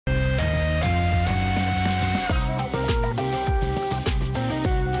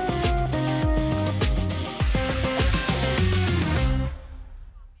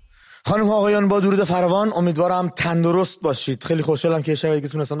خانم ها آقایان، با درود فراوان، امیدوارم تندرست باشید. خیلی خوشحالم که شب دیگه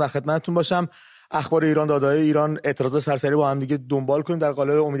تونستم در خدمتتون باشم. اخبار ایران، داده‌های ایران، اعتراضات سرسری با هم دیگه دنبال کنیم. در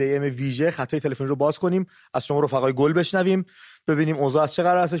قالب امید ام ویژه خطای تلفنی رو باز کنیم، از شما رفقای گل بشنویم، ببینیم اوضاع از چه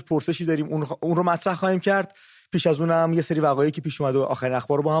قرار هستش. پرسشی داریم، اون رو مطرح خواهیم کرد. پیش از اونم یه سری وقایعی که پیش اومده و آخرین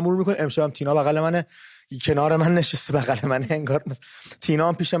اخبار رو با هم مرور می‌کنیم. امشب هم تینا بغل منه، کنار من نشسته، بغل منه انگار. تینا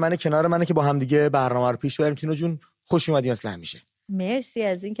هم پیش منه، کنار منه، که با هم دیگه برنامه رو پیش ببریم. تینا جون خوش اومدی مثل همیشه. مرسی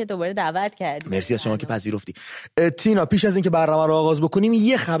از اینکه دوباره دعوت کردی. مرسی از شما که پذیرفتی. تینا، پیش از اینکه برنامه رو آغاز بکنیم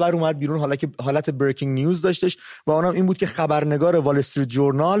یه خبر اومد بیرون، حالت بریکینگ نیوز داشتش و اونم این بود که خبرنگار وال استریت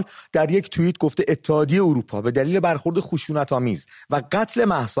جورنال در یک توییت گفته اتحادیه اروپا به دلیل برخورد خشونت‌آمیز و قتل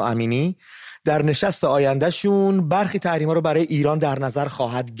مهسا امینی در نشست آیندهشون برخی تحریم‌ها رو برای ایران در نظر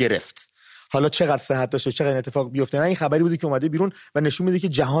خواهد گرفت. حالا چقدر صحت داشته، چقدر اتفاق بیفته، نه این خبری بوده که اومده بیرون و نشون میده که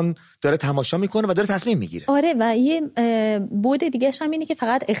جهان داره تماشا میکنه و داره تصمیم میگیره. آره، و یه بود دیگه هم اینه که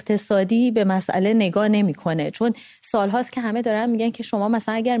فقط اقتصادی به مسئله نگاه نمیکنه، چون سالهاست که همه دارن میگن که شما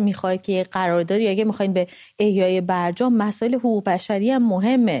مثلا اگر میخواید که قراردادی، اگه میخواید به احیای برجام، مسائل حقوق بشری هم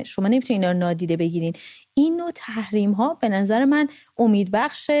مهمه، شما نمیتونید اینا رو نادیده بگیرین. این نوع تحریم ها به نظر من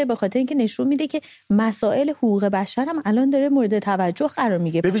امیدبخشه، به خاطر اینکه نشون میده که مسائل حقوق بشر هم الان داره مورد توجه قرار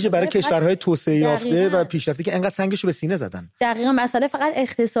میگیره، به ویژه برای کشورهای توسعه یافته و پیشرفته که انقدر سنگشو به سینه زدن. دقیقاً، مسئله فقط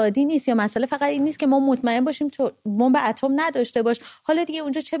اقتصادی نیست، یا مسئله فقط این نیست که ما مطمئن باشیم تو بمب اتم نداشته باش، حالا دیگه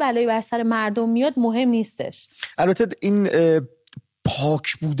اونجا چه بلایی بر سر مردم میاد مهم نیستش. البته این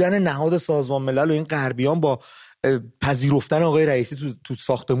پاک بودن نهاد سازمان ملل و این غربیان با پذیرفتن آقای رئیسی تو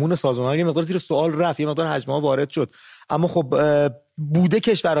ساختمون سازمان یه مقدار زیر سوال رفت، یه مقدار حجم‌ها وارد شد، اما خب بوده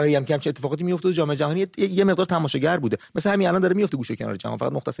کشورهایی هم که همچین اتفاقاتی میفته و جامعه جهانی یه مقدار تماشاگر بوده، مثل همین الان داره میفته گوشه کنار جهان،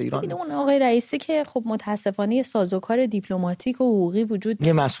 فقط مختص ایران. اون آقای رئیسی که خب متاسفانه سازوکار دیپلماتیک و حقوقی وجود،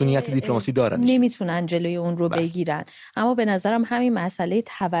 یه مسئولیت دیپلماسی دارن، نمیتونن جلوی اون رو بگیرن. اما به نظرم همین مسئله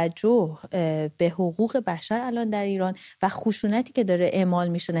توجه به حقوق بشر الان در ایران و خشونتی که داره اعمال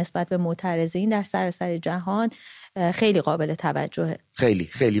میشه نسبت به معترضین در سراسر جهان خیلی قابل توجهه.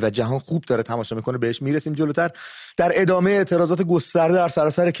 خیلی و جهان خوب داره تماشا میکنه، بهش میرسیم جلوتر. در ادامه اعتراضات گسترده در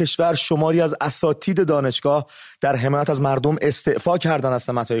سراسر کشور، شماری از اساتید دانشگاه در حمایت از مردم استعفا کردن از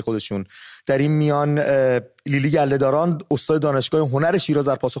سمت‌های خودشون. در این میان لیلی گله‌داران، استاد دانشگاه هنر شیراز،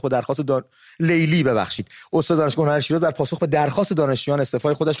 در پاسخ به درخواست استاد دانشگاه هنر شیراز در پاسخ به درخواست دانشجویان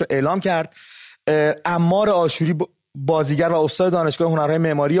استعفای خودش را اعلام کرد. عمار آشوری، بازیگر و استاد دانشگاه هنرهای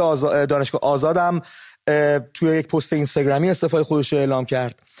معماری دانشگاه آزاد هم توی یک پست اینستاگرامی استعفای خودش رو اعلام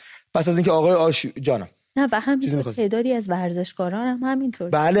کرد. پس از اینکه آقای جانم نه و همین تعدادی از ورزشکاران هم همینطور.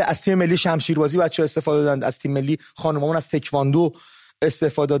 بله، از تیم ملی شمشیربازی بچه‌ها استفاده دادن، از تیم ملی خانم‌ها از تکواندو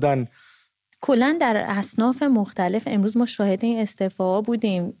استفاده دادن. کلا در اصناف مختلف امروز ما شاهد این استعفاها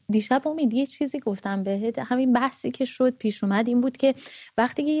بودیم. دیشب امید یه چیزی گفتم بهت، همین بحثی که شد پیش اومد این بود که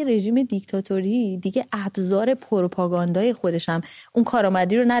وقتی که یه رژیم دیکتاتوری دیگه ابزار پروپاگاندای خودش هم اون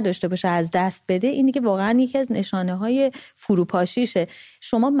کارآمدی رو نداشته باشه، از دست بده، این دیگه واقعا یکی از نشانه‌های فروپاشیشه.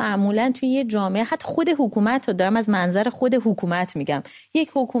 شما معمولا توی یه جامعه، حتی خود حکومت رو دارم از منظر خود حکومت میگم،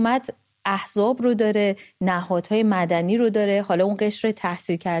 یک حکومت احزاب رو داره، نهادهای مدنی رو داره، حالا اون قشر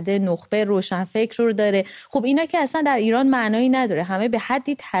تحصیل کرده، نخبه، روشنفکر رو داره. خب اینا که اصلا در ایران معنایی نداره، همه به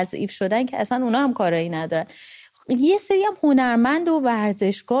حدی تضعیف شدن که اصلا اونا هم کارایی ندارن. یه سری هم هنرمند و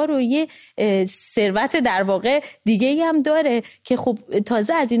ورزشکار و یه ثروت در واقع دیگه هم داره که خب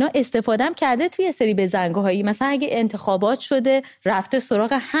تازه از اینا استفاده هم کرده توی سری بزنگاهایی. مثلا اگه انتخابات شده رفته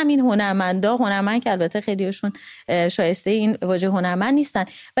سراغ همین هنرمند که البته خیلیشون شایسته این واژه هنرمند نیستن،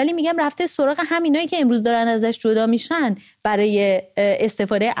 ولی میگم رفته سراغ همینایی که امروز دارن ازش جدا میشن برای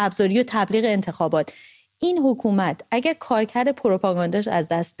استفاده ابزاری و تبلیغ انتخابات. این حکومت اگر کارکرد پروپاگانداش از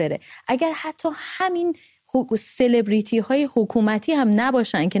دست بره، اگر حتی همین سلبریتی های حکومتی هم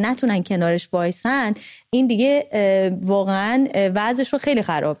نباشن که نتونن کنارش وایسن، این دیگه واقعا وضعش رو خیلی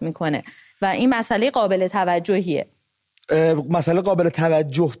خراب میکنه و این مسئله قابل توجهیه. مسئله قابل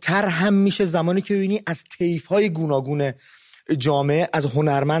توجه تر هم میشه زمانی که ببینی از طیف های گوناگون جامعه، از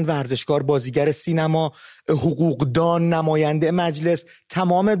هنرمند، ورزشکار، بازیگر سینما، حقوقدان، نماینده مجلس،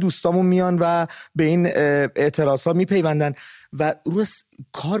 تمام دوستامون میان و به این اعتراضات میپیوندن و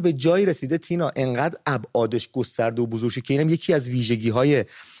کار به جایی رسیده تینا، انقدر ابعادش گسترده و بزرگ شده که اینم یکی از ویژگی‌های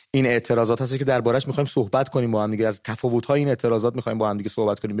این اعتراضات هست که دربارش می‌خوایم صحبت کنیم با هم دیگه. از تفاوت‌های این اعتراضات می‌خوایم با هم دیگه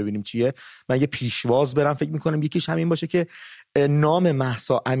صحبت کنیم، ببینیم چیه. من یه پیشواز برم، فکر می‌کنم یکیش همین باشه که نام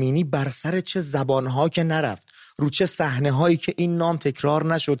مهسا امینی بر سر چه زبان‌ها که نرفت، رو چه صحنه‌هایی که این نام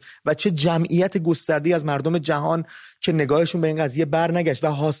تکرار نشد و چه جمعیت گسترده‌ای از مردم جهان که نگاهشون به این قضیه برنگشت و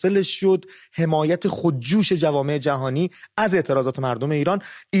حاصلش شد حمایت خودجوش جوامع جهانی از اعتراضات مردم ایران.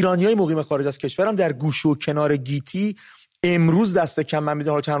 ایرانیای مقیم خارج از کشورم در گوشه و کنار گیتی امروز دست کم من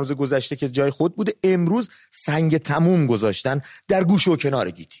میدونم حالا چند روز گذشته که جای خود بوده، امروز سنگ تموم گذاشتن در گوش و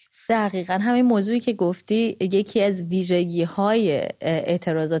کنار گیتی. دقیقاً همین موضوعی که گفتی یکی از ویژگی‌های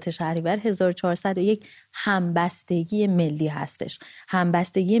اعتراضات شهریور 1401 همبستگی ملی هستش.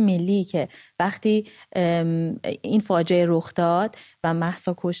 همبستگی ملی که وقتی این فاجعه رخ داد و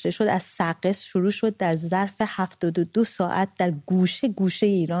مهسا کشته شد از سقز شروع شد، در ظرف 72 ساعت در گوشه گوشه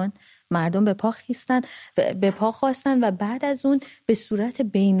ایران مردم به پا خواستن و بعد از اون به صورت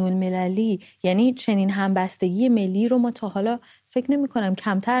بین المللی، یعنی چنین همبستگی ملی رو ما تا حالا فکر نمی کنم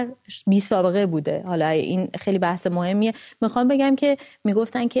کمتر بی سابقه بوده. حالا این خیلی بحث مهمیه. میخوام بگم که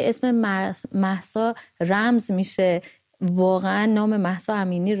میگفتن که اسم مهسا رمز میشه، واقعا نام مهسا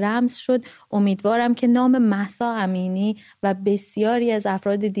امینی رمز شد. امیدوارم که نام مهسا امینی و بسیاری از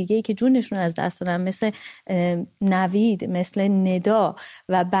افراد دیگه‌ای که جونشون از دست دادن مثل نوید، مثل ندا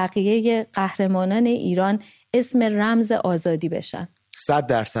و بقیه قهرمانان ایران اسم رمز آزادی بشن.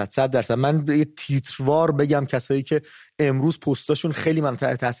 100%. من یه تیتروار بگم کسایی که امروز پستاشون خیلی من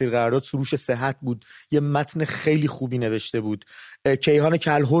تاثیر قرار داد، سروش صحت بود، یه متن خیلی خوبی نوشته بود. کیهان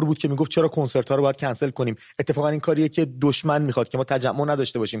کلهر بود که میگفت چرا کنسرت ها رو باید کنسل کنیم. اتفاقا این کاریه که دشمن میخواد که ما تجمع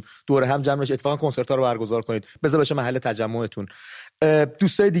نداشته باشیم، دوره هم جمع نشه. اتفاقا کنسرت ها رو برگزار کنید، بذار بشه محل تجمعتون.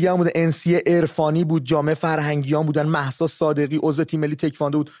 دوستای دیگه هم بود، انسیه عرفانی بود، جامعه فرهنگیان بودن، مهسا صادقی عضو تیم ملی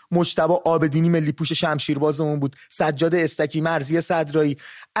تکواندو بود، مجتبی عابدینی ملی پوش شمشیربازمون بود، سجاد استکی، مرضیه صدرایی،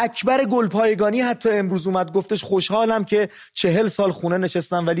 اکبر گلپایگانی حتی امروز اومد گفتش خوشحالم که 40 سال خونه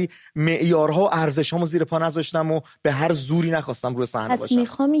نشستم ولی معیارها و ارزش‌هامو زیر پا نذاشتم و به هر زوری نخواستم روی صحنه باشم.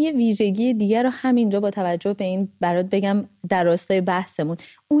 میخوام یه ویژگی دیگر رو همینجا با توجه به این برات بگم در راستای بحثمون،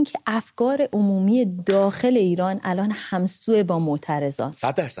 اون که افکار عمومی داخل ایران الان همسو با معترضان.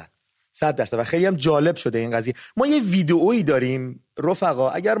 100% و خیلی هم جالب شده این قضیه. ما یه ویدئویی داریم رفقا،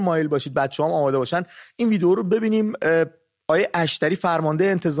 اگر مایل باشید بچه‌هام آماده باشن این ویدئو رو ببینیم. آیه اشتری فرمانده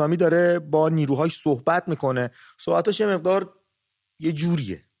انتظامی داره با نیروهاش صحبت میکنه، صحبتاش یه مقدار یه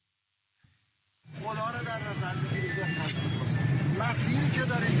جوریه. خدا رو در نظر بگیرید، مسیری که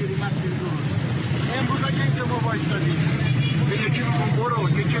داریم بریم مسیر درست. امروز اگه اینجا ما وایسادیم به یکی بگون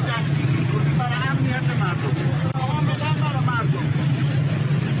برو، یکی دست بگیر کنیم برای امنیت مردم، کاملا برای مردم،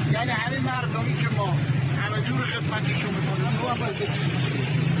 یعنی همین مردمی که ما همه جور خدمتشون میکنیم رو هم باید بگیریم.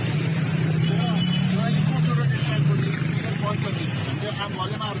 چرا اگه کنترلش نکنیم پای کنیم به اموال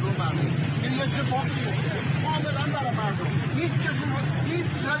مردم این یه اتفاقیه کاملا برای مردم. هیچ کسی هیچ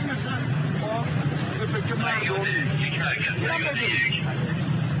جایی مثل ما به فکر مردم میرم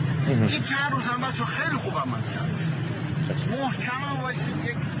ببینیم. این چند روز هم بچه خیلی خوبم من کرد محکم هم وایسید،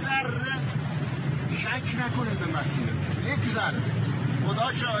 یک ذره شک نکنیم به مسیر، یک ذره.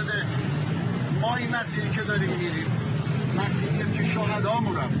 خدا شاهده ما این مسیری که داریم میریم مسیریه که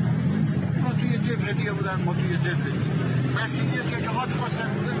شهدامون رفتن، ما توی جبهه دیگه بودن، ما توی جبهه دیگه. مسیریه که حاج خواستن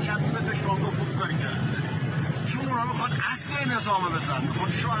بودن شبیه به دشمن خوب کاری کرده، چون اونا میخواد اصل نظام بزن،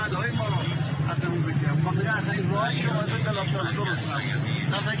 میخواد شهدهای ما رو از اون بگیرم. ما دیگه اصلا این راهی که واسه دلافتار درست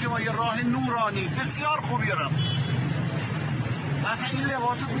نبود، اصلا که ما یه راه نورانی بسیار خوبی رفت. اصلا این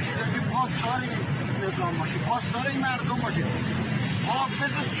لباس رو پوشیدن که پاسدار این نظام باشی، پاسدار این مردم باشی،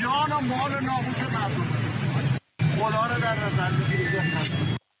 حافظ جان و مال و ناموس مردم. خدا رو در نظر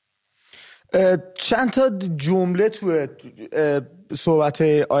بگیرید. چند تا جمله تو صحبت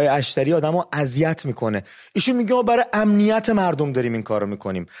آیه اشتری آدمو اذیت میکنه. ایشون میگه ما برای امنیت مردم داریم این کارو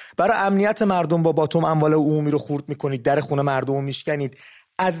میکنیم، برای امنیت مردم با باتوم اموال عمومی رو خورد میکنید، در خونه مردم رو میشکنید،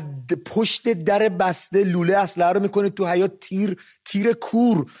 از پشت در بسته لوله اسلحه رو میکنید تو حیاط، تیر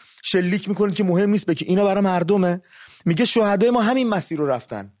کور شلیک میکنید که مهم نیست بگی اینا برای مردمه. میگه شهدای ما همین مسیر رو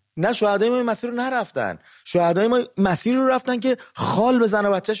رفتن. نه، شهدای ما این مسیر رو نرفتن. شهدای ما مسیر رو رفتن که خال به زن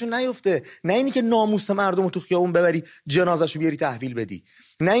و بچه‌شون نیفته، نه اینی که ناموس مردم رو تو خیابون ببری جنازه‌شو بیاری تحویل بدی،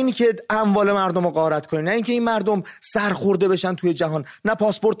 نه اینی که اموال مردم رو غارت کنی، نه اینکه این مردم سرخورده بشن توی جهان، نه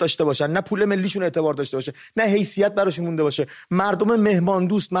پاسپورت داشته باشن، نه پول ملیشون اعتبار داشته باشه، نه حیثیت براشون مونده باشه. مردم مهمان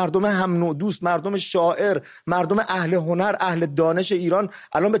دوست، مردم هم نوع دوست، مردم شاعر، مردم اهل هنر، اهل دانش ایران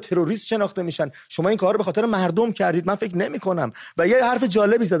الان به تروریست شناخته میشن. شما این کارو به خاطر مردم کردید؟ من فکر نمی‌کنم. و یه حرف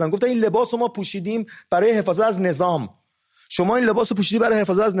جالبی زدن، گفتن این لباسو ما پوشیدیم برای حفاظت از نظام. شما این لباسو پوشیدی برای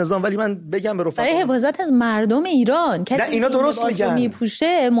حفاظت از نظام، ولی من بگم به رفقا برای حفاظت از مردم ایران. نه اینا درست میگن،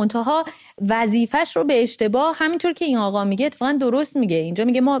 میپوشه منتها وظیفش رو به اشتباه، همینطور که این آقا میگه اتفاقا درست میگه. اینجا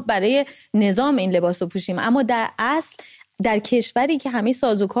میگه ما برای نظام این لباسو پوشیم، اما در اصل در کشوری که همه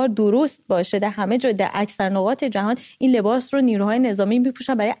سازوکار درست باشه، در همه جا، در اکثر نقاط جهان این لباس رو نیروهای نظامی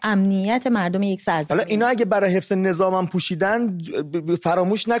میپوشن برای امنیت مردم یک سرزمین. حالا اینا اگه برای حفظ نظام هم پوشیدن،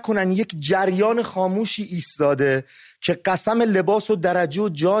 فراموش نکنن یک جریان خاموشی ایستاده که قسم لباس و درجه و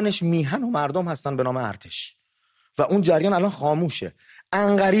جانش میهن و مردم هستن به نام ارتش. و اون جریان الان خاموشه.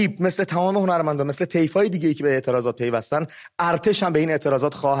 عنقریب مثل تمام هنرمندان، مثل طیف‌های دیگه‌ای که به اعتراضات پیوستن، ارتش هم به این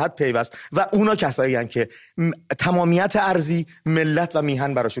اعتراضات خواهد پیوست و اونا کسایی هستن که تمامیت ارضی، ملت و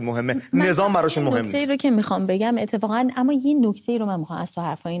میهن براشون مهمه، نظام براشون مهم نیست. نکته رو که میخوام بگم اتفاقا، اما یه نکته رو من میخوام از تو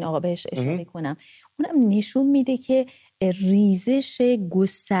حرفای این آقا بهش اشاره کنم، اونم نشون میده که ریزش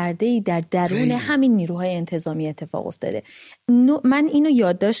گسترده‌ای در درون همین نیروهای انتظامی اتفاق افتاده. من اینو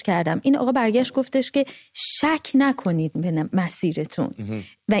یادداشت کردم. این آقا برگشت گفتش که شک نکنید به مسیرتون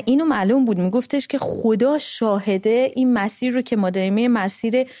و اینو معلوم بود، میگفتش که خدا شاهده این مسیر رو که ما داریم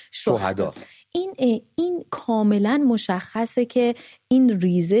مسیر شهدا. این کاملا مشخصه که این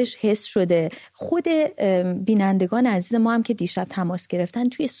ریزش حس شده. خود بینندگان عزیز ما هم که دیشب تماس گرفتن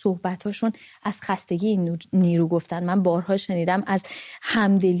توی صحبتاشون از خستگی این نیرو گفتن. من بارها شنیدم از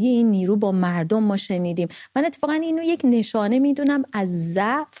همدلی این نیرو با مردم ما شنیدیم. من اتفاقا اینو یک نشانه میدونم از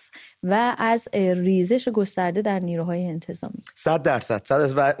ضعف و از ریزش گسترده در نیروهای انتظامی.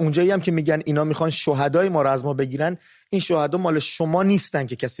 100%. و اونجایی هم که میگن اینا میخوان شهدای ما رو از ما بگیرن، این شهدا مال شما نیستن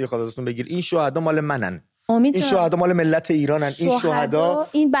که کسی بخواد ازتون بگیر، این شهدا مال منن. این شهدا مال ملت ایرانن. این شهدا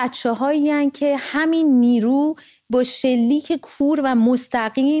این بچه‌هایی هستن که همین نیرو با شلیک کور و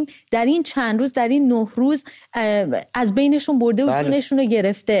مستقیم در این چند روز، در این 9 روز از بینشون برده و جونشون رو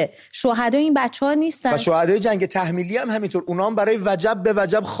گرفته. شهدای این بچه‌ها نیستن. و شهدای جنگ تحمیلی هم همینطور. اونا هم برای وجب به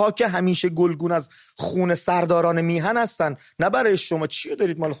وجب خاک همیشه گلگون از خون سرداران میهن هستن، نه برای شما. چی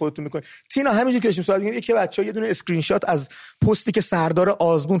دارید مال خودتون میکنید؟ تینا همینجوری که داشتیم صحبت می‌کردیم، یکی بچه‌ها یه دونه اسکرین شات از پستی که سردار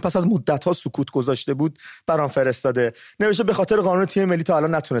آزمون پس از مدت‌ها سکوت گذاشته بود برام فرستاده. نوشته به خاطر قانون تیم ملی تا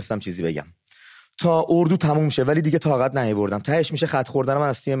الان نتونستم چیزی بگم، تا اردو تموم شه ولی دیگه طاقت نیاوردم. تهش میشه خط خوردن من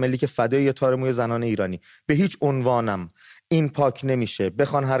از تیم ملی که فدای یه تار موی زنان ایرانی. به هیچ عنوانم این پاک نمیشه،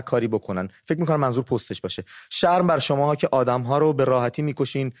 بخوان هر کاری بکنن. فکر میکنم منظور پستش باشه. شرم بر شماها که آدمها رو به راحتی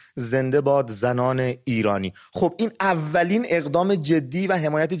میکشین. زنده باد زنان ایرانی. خب این اولین اقدام جدی و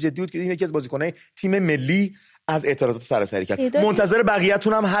حمایت جدی بود که یکی از بازیکن‌های تیم ملی از اعتراضات سراسری کرد. منتظر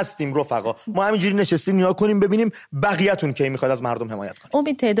بقیه‌تون هم هستیم رفقا. ما همینجوری نشستیم نیا کنیم ببینیم بقیه‌تون کی میخواد از مردم حمایت کنه.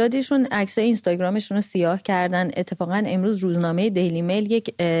 امید تعدادیشون عکسای اینستاگرامشون رو سیاه کردن. اتفاقا امروز روزنامه دیلی میل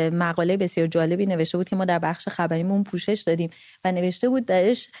یک مقاله بسیار جالبی نوشته بود که ما در بخش خبریمون پوشش دادیم و نوشته بود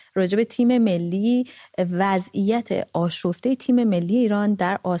درش راجع به تیم ملی، وضعیت آشفته تیم ملی ایران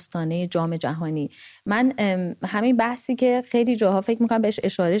در آستانه جام جهانی. من همین بحثی که خیلی جاها فکر می‌کنم بهش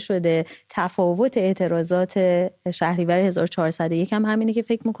اشاره شده، تفاوت اعتراضات شهریور 1401 هم همینه که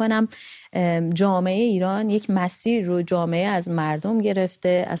فکر میکنم جامعه ایران یک مسیر رو جامعه از مردم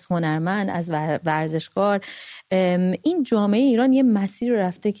گرفته، از هنرمند، از ورزشکار. این جامعه ایران یه مسیر رو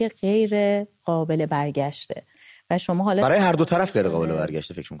رفته که غیر قابل برگشته و شما حالا برای هر دو طرف غیر قابل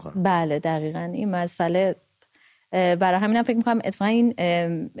برگشته فکر میکنم. بله دقیقاً این مسئله. برای همینم فکر میکنم اتفاقا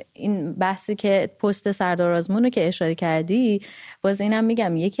این بحثی که پست سردار آزمون رو که اشاره کردی، باز اینم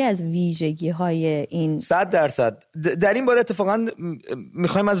میگم یکی از ویژگی های این 100% در این باره اتفاقا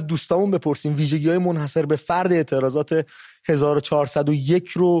میخوایم از دوستامون بپرسیم ویژگی های منحصر به فرد اعتراضات 1401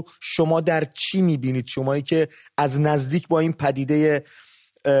 رو شما در چی میبینید؟ شمایی که از نزدیک با این پدیده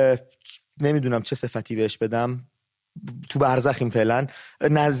نمیدونم چه صفتی بهش بدم، تو برزخیم فعلا،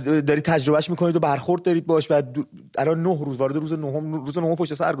 دارید تجربهش میکنید و برخورد دارید باش و الان 9 روز وارد روز نهم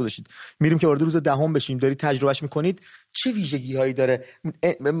پشت سر گذاشتید، میریم که وارد روز 10 بشیم، دارید تجربهش میکنید. چه ویژگی هایی داره؟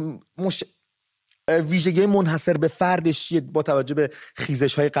 ویژگی منحصر به فردش با توجه به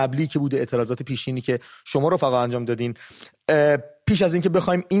خیزش های قبلی که بوده، اعتراضات پیشینی که شما رفقا انجام دادین. پیش از اینکه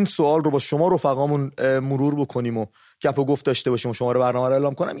بخوایم این سوال رو با شما رفقامون مرور بکنیم و گپ و گفت داشته باشیم و شما رو برنامه رو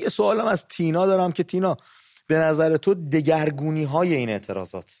اعلام کنم، یه سوالم از تینا دارم که تینا به نظر تو دگرگونی های این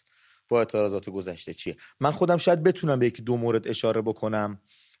اعتراضات با اعتراضات گذشته چیه؟ من خودم شاید بتونم به یکی دو مورد اشاره بکنم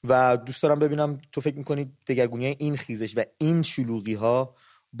و دوست دارم ببینم تو فکر می‌کنی دگرگونی های این خیزش و این شلوغی ها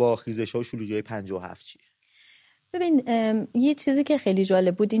با خیزش ها و شلوغی های 57 چیه؟ ببین یه چیزی که خیلی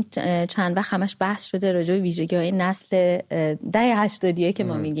جالب بود، این چند وقت همش بحث شده راجع به ویژگی‌های نسل دهه 80 که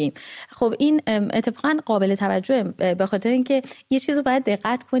ما میگیم. خب این اتفاقا قابل توجهه به خاطر اینکه یه چیز رو باید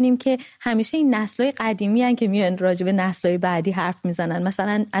دقت کنیم که همیشه این نسل‌های قدیمی ان که میان راجع به نسل‌های بعدی حرف میزنن،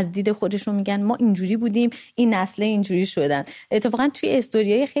 مثلا از دید خودشون میگن ما اینجوری بودیم این نسل اینجوری شدن. اتفاقا توی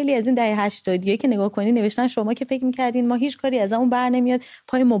استوریای خیلی از این دهه 80 که نگاه کنی نوشتن شما که فکر می‌کردین ما هیچ کاری ازمون بر نمیاد،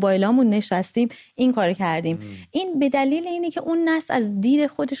 پای موبایلامون نشستیم این کارو کردیم. این به دلیل اینه که اون نسل از دید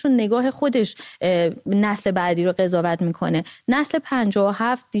خودشون نگاه خودش نسل بعدی رو قضاوت میکنه. نسل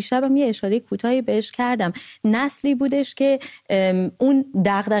 57 دیشبم یه اشاره کوتاهی بهش کردم، نسلی بودش که اون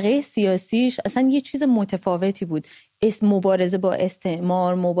دغدغه سیاسیش اصلا یه چیز متفاوتی بود. مبارزه با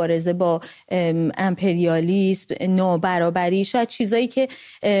استعمار، مبارزه با امپریالیسم، نابرابری، شاید چیزایی که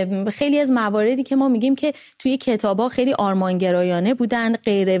خیلی از مواردی که ما میگیم که توی کتابا خیلی آرمانگرایانه بودن،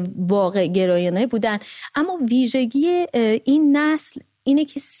 غیر واقع گرایانه بودن، اما ویژگی این نسل اینه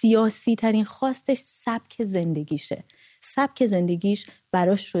که سیاسی ترین خواستش سبک زندگیشه. سبک زندگیش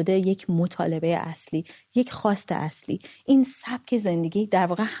براش شده یک مطالبه اصلی، یک خواست اصلی. این سبک زندگی در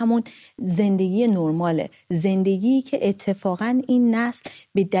واقع همون زندگی نرماله، زندگی که اتفاقا این نسل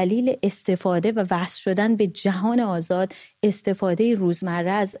به دلیل استفاده و وصل شدن به جهان آزاد، استفاده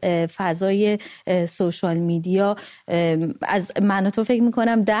روزمره از فضای سوشال میدیا، از من و تو فکر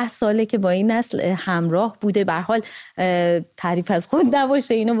میکنم 10 ساله که با این نسل همراه بوده. به هر حال تعریف از خود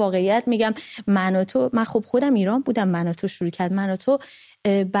نباشه، اینو واقعیت میگم. من خب خودم ایران بودم، من و تو شروع کرد، من و تو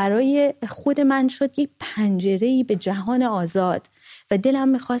برای خود من شد یک پنجره‌ای به جهان آزاد و دلم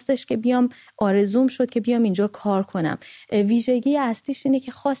میخواستش که بیام، آرزوم شد که بیام اینجا کار کنم. ویژگی اصلیش اینه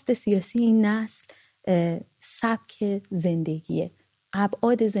که خواست سیاسی این نسل سبک زندگیه،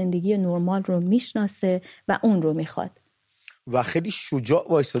 ابعاد زندگی نرمال رو میشناسه و اون رو میخواد و خیلی شجاع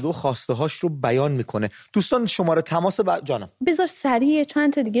وایساده و خواسته هاش رو بیان میکنه. دوستان شماره تماس جانم بذار سریع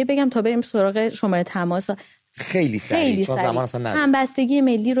چند تا دیگه بگم تا بریم سراغ شماره تماس. خیلی سریع چون زمان اصلا نداره. همبستگی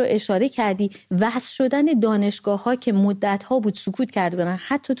ملی رو اشاره کردی، وصل شدن دانشگاه ها که مدت ها بود سکوت کرده بودن،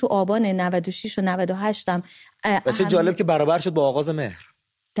 حتی تو آبان 96 و 98 هم. و چه جالب که برابر شد با آغاز مهر.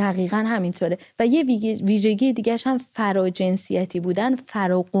 دقیقاً همینطوره. و یه ویژگی دیگه‌اش هم فراجنسیتی بودن،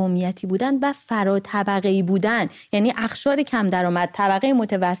 فراقومیتی بودن و فراطبقه‌ای بودن، یعنی اقشار کم درآمد، طبقه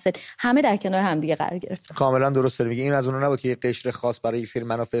متوسط، همه در کنار هم دیگه قرار گرفتن. کاملا درست داره میگه. این از اونها نبود که یه قشر خاص برای یک سری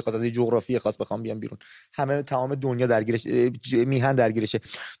منافع خاص از یه جغرافی خاص بخوام بیان بیرون. همه تمام دنیا درگیرش، میهن درگیرشه.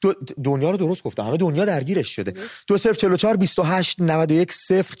 دنیا رو درست گفتم، همه دنیا درگیرش شده. 2044 28 91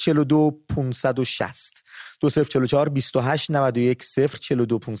 042 560 2044 28 91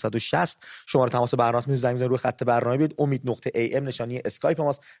 042 560 شماره تماس برنامه میتونید زنگ بزنید روی خط برنامه بیاد. امید.am نشانی اسکایپ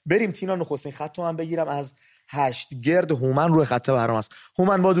ماست. بریم تینا نخستین خط رو من بگیرم از 8 گرد. هومن روی خط برنامه است.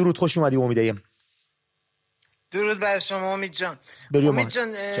 هومن با درود، خوش اومدی امید. درود بر شما امید جان. امید جان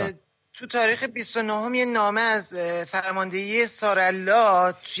تو تاریخ 29 یه نامه از فرماندهی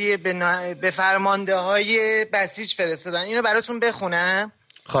سارالله توی به فرمانده های بسیج فرستادن. اینو براتون بخونم؟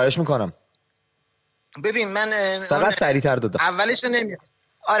 خواهش میکنم. ببین من فقط سریع‌تر دادم. اولش نمیاد.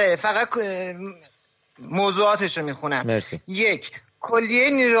 آره فقط موضوعاتش رو میخونم. مرسی. 1. کلیه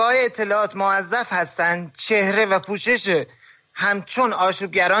نیروهای اطلاعات موظف هستند چهره و پوشش همچون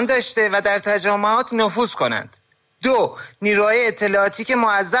آشوبگران داشته و در تجمعات نفوذ کنند. 2. نیروهای اطلاعاتی که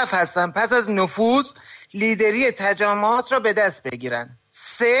موظف هستند پس از نفوذ لیدری تجمعات را به دست بگیرند.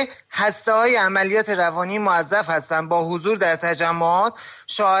 3. هسته‌های عملیات روانی موظف هستند با حضور در تجمعات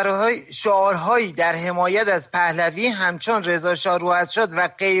شعارهایی در حمایت از پهلوی همچون رضا شاه روحت‌شاد و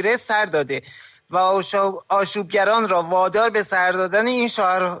غیره سر داده و آشوبگران را وادار به سر دادن این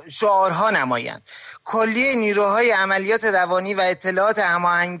شعارها نمایند. کلیه نیروهای عملیات روانی و اطلاعات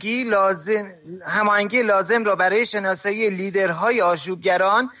هماهنگی لازم را برای شناسایی لیدرهای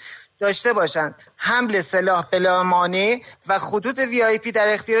آشوبگران داشته باشند. حمل سلاح بلا مانع و خطوط VIP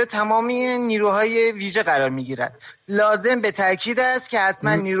در اختیار تمامی نیروهای ویژه قرار می‌گیرد. لازم به تاکید است که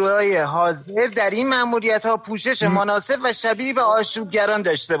حتما نیروهای حاضر در این مأموریت‌ها پوشش مناسب و شبیه به آشوبگران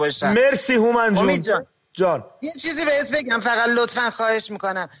داشته باشند. مرسی هومن جان. یه چیزی بهت بگم فقط لطفاً خواهش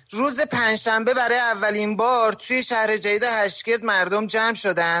میکنم. روز پنجشنبه برای اولین بار توی شهر جدید هشتگرد مردم جمع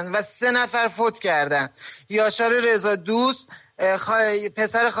شدن و 3 نفر فوت کردن. یاشار رضا دوست،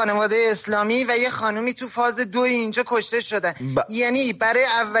 پسر خانواده اسلامی و یه خانومی تو فاز 2 اینجا کشته شدن. یعنی برای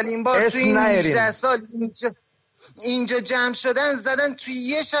اولین بار توی این 18 سال اینجا جمع شدن، زدن توی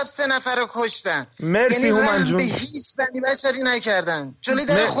یه شب 3 نفر رو کشتن. مرسی هومن جون. به هیچ بنی بشری نکردن، جلوی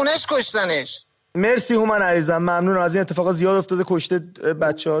در خونش کشتنش. مرسی هومن عزیزم، ممنون. از این اتفاقات زیاد افتاده، کشته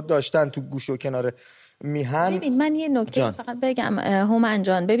بچه‌ها داشتن تو گوشه و کنار میهن. ببین من یه نکته فقط بگم هومن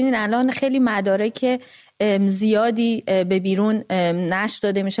جان، ببینید الان خیلی مدارک زیادی به بیرون نشر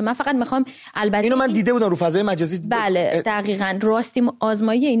داده میشه. من فقط میخوام، البته اینو من دیده بودم رو فضای مجازی. بله دقیقاً، راستی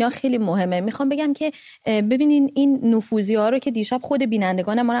آزمایی اینا خیلی مهمه. میخوام بگم که ببینین این نفوذی ها رو که دیشب خود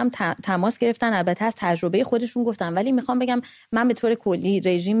بینندگان ما هم تماس گرفتن، البته از تجربه خودشون گفتن، ولی میخوام بگم من به طور کلی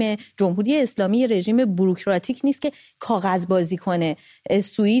رژیم جمهوری اسلامی رژیم بوروکراتیک نیست که کاغذ بازی کنه.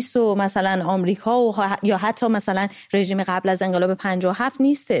 سوئیس و مثلا آمریکا و یا حتی مثلا رژیم قبل از انقلاب 57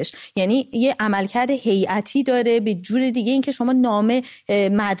 نیستش. یعنی یه عملکرد هیئتی داره به جور دیگه. این که شما نامه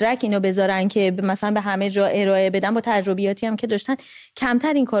مدرک اینو بذارن که مثلا به همه جا ارائه بدن، با تجربیاتی هم که داشتن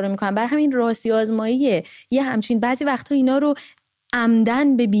کمتر این کارو میکنن. برای همین راستی آزماییه. یه همچین بعضی وقتا اینا رو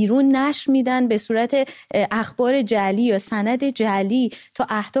عمدن به بیرون نشر میدن به صورت اخبار جعلی یا سند جعلی تا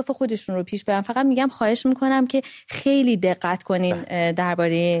اهداف خودشون رو پیش برن. فقط میگم خواهش میکنم که خیلی دقت کنین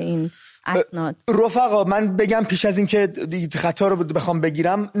درباره این اسناد. رفقا من بگم پیش از این که خطا رو بخوام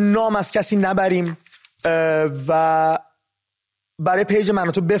بگیرم، نام از کسی نبریم و برای پیج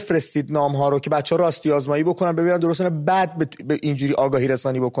من تو بفرستید نام ها رو که بچه ها راستی آزمایی بکنن ببینن درستانه، بعد به اینجوری آگاهی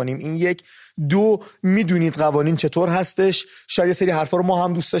رسانی بکنیم. این یک. دو، میدونید قوانین چطور هستش. شاید یه سری حرفا رو ما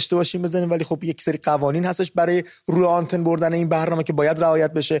هم دوست داشته باشیم بزنیم، ولی خب یک سری قوانین هستش برای روی آنتن بردن این برنامه که باید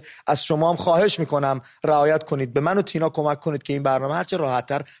رعایت بشه. از شما هم خواهش میکنم رعایت کنید، به من و تینا کمک کنید که این برنامه هرچه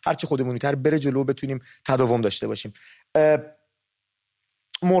راحت‌تر، هرچه خودمونی‌تر بره جلو، بتونیم تداوم داشته باشیم.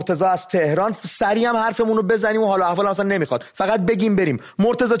 مرتضی از تهران، سریع هم حرفمون رو بزنیم و حالا احوال اصلا نمیخواد، فقط بگیم بریم.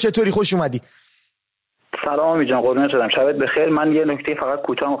 مرتضی چطوری؟ خوش اومدی. سلام امی جان، قربونت شدم، شبت بخیر. من یه نکته فقط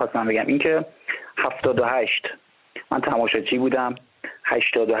کوتاه می‌خواستم بگم، این که 78 من تماشاچی بودم،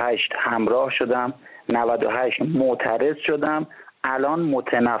 88 همراه شدم، 98 معترض شدم، الان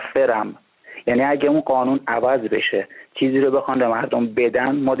متنفرم. یعنی اگه اون قانون عوض بشه، چیزی رو بخوان به مردم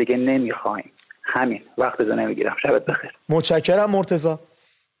بدن، ما دیگه نمیخوایم. همین، وقتتو نمیگیرم. شبت بخیر. متشکرم مرتضی.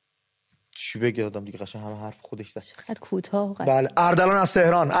 چی بگه آدم دیگه، قشنگ همه حرف خودش زد. چقدر کوتاه. بله، اردلان از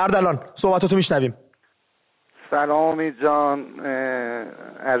تهران. اردلان صحبتاتو میشنویم. سلام امید جان،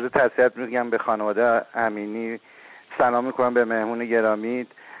 عرض تسلیت میگم به خانواده امینی، سلام میکنم به مهمون گرامی.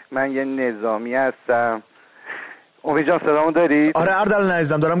 من یه نظامی هستم. امید جان صدامو داری؟ آره اردلان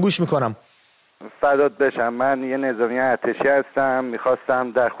عزیزم، دارم گوش میکنم. فدات بشم. من یه نظامی ارتشی هستم.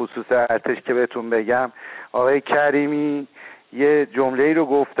 میخواستم در خصوص ارتش که بهتون بگم، آقای کریمی یه جمله‌ای رو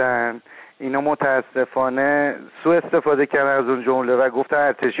گفتن، اینا متاسفانه سوء استفاده کردن از اون جمله و گفتن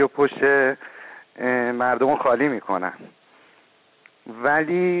ارتشی رو پشت مردم رو خالی میکنن.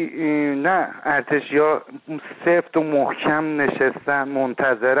 ولی نه، ارتشی ها سفت و محکم نشستن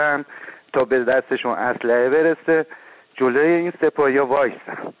منتظرن تا به دستشون اسلحه برسه، جلوی این سپاهی ها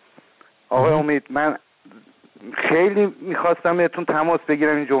وایسن. آقای امید، من خیلی میخواستم بهتون تماس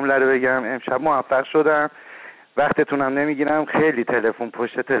بگیرم این جمله رو بگم، امشب موفق شدم. وقتتونم نمیگیرم، خیلی تلفن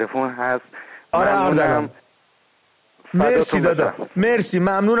پشت تلفن هست. آره اردلان، مرسی دادا، مرسی،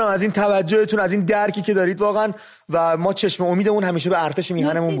 ممنونم از این توجهتون، از این درکی که دارید واقعا، و ما چشم امیدمون همیشه به ارتش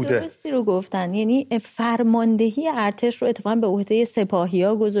میهنمون بوده. درستی رو گفتن، یعنی فرماندهی ارتش رو اتفاقا به عهده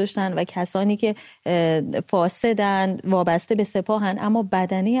سپاهی‌ها گذاشتن و کسانی که فاسدن وابسته به سپاهن، اما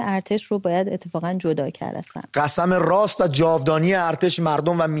بدنه ارتش رو باید اتفاقا جدا کرد. اصلا قسم راست و جاودانی ارتش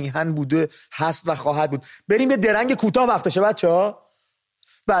مردم و میهن بوده، هست و خواهد بود. بریم یه درنگ کوتاه وقتشه بچه‌ها.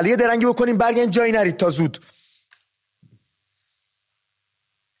 بله یه درنگی بکنیم، برگردین جایی نرید تا زود.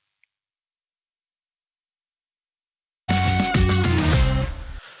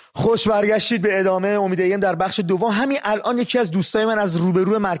 خوش برگشتید به ادامه امید ایم در بخش دوم. همین الان یکی از دوستای من از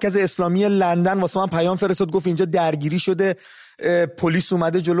روبروی مرکز اسلامی لندن واسه من پیام فرستاد، گفت اینجا درگیری شده، پلیس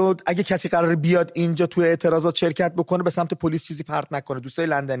اومده جلو، اگه کسی قراره بیاد اینجا توی اعتراضات شرکت بکنه به سمت پلیس چیزی پرت نکنه. دوستای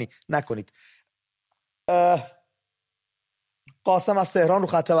لندنی نکنید. قاسم از تهران رو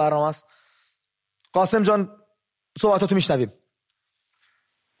خط برنامه است. قاسم جان صحبتاتو میشنویم.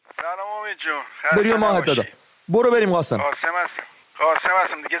 سلام امید جون. بریم ماهت دادا. برو بریم قاسم. قاسم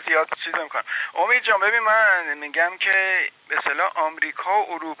هستم دیگه، زیاد چیز نمی‌کنم. امید جان ببین، من میگم که به اصطلاح آمریکا و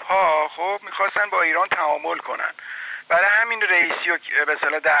اروپا خب می‌خواستن با ایران تعامل کنن، برای همین رئیسیو به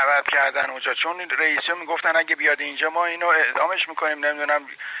اصطلاح دعوت کردن اونجا، چون رئیسیو میگفتن اگه بیاد اینجا ما اینو اعدامش می‌کنیم، نمیدونم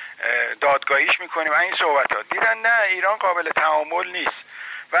دادگاهیش می‌کنیم، این صحبتات. دیدن نه، ایران قابل تعامل نیست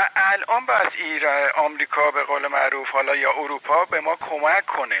و الان باید آمریکا به قول معروف حالا یا اروپا به ما کمک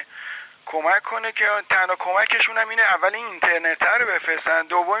کنه که تنها کمکشون هم اینه، اول این اینترنت رو بفرستن،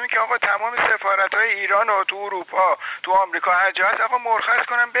 دومی که آقا تمام سفارت‌های ایران و تو اروپا تو آمریکا هر جا هست آقا مرخص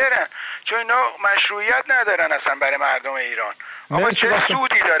کنن برن، چون اینا مشروعیت ندارن اصلا برای مردم ایران. آقا چه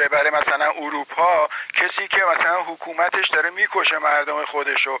سودی داره برای مثلا اروپا کسی که مثلا حکومتش داره میکشه مردم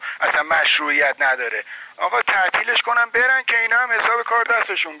خودشو، اصلا مشروعیت نداره؟ آقا تعطیلش کنن برن که اینا هم حساب کار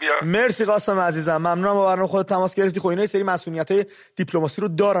دستشون بیاد. مرسی قاسم عزیزم، ممنونم با برنامه خودت تماس گرفتی. خب اینا یه سری مسئولیت‌های دیپلماسی رو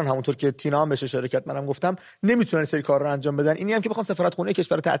دارن، همونطور که تینا هم بهش اشاره کرد، منم گفتم نمیتونن سری کار رو انجام بدن. اینی هم که بخوان سفارتخونه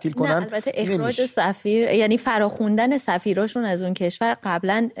کشور رو تعطیل کنن، البته اخراج سفیر یعنی فراخوندن سفیراشون از اون کشور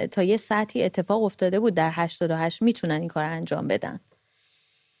قبلا تا یه سطحی اتفاق افتاده بود در 88، میتونن این کار انجام بدن.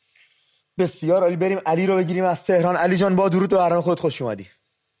 بسیار عالی. بریم علی رو بگیریم از تهران. علی جان با درود به برنامه خودت خوش اومدی.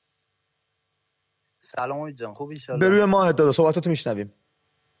 سلام امید جان، خوب ان شاء الله. بروی ماهت دادا، صحبتاتو میشنویم.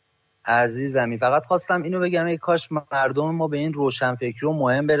 عزیزمی فقط خواستم اینو بگم، ای کاش مردم ما به این روشنفکری و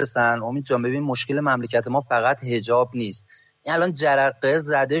مهم برسن. امید جان ببین، مشکل مملکت ما فقط حجاب نیست، الان جرقه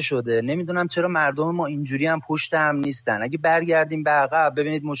زده شده. نمیدونم چرا مردم ما اینجوری هم پشت هم نیستن. اگه برگردیم به عقب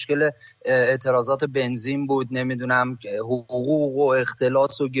ببینید مشکل اعتراضات بنزین بود، نمیدونم حقوق و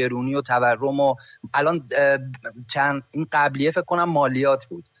اختلاس و گرونی و تورم و الان چند این قبلیه فکر کنم مالیات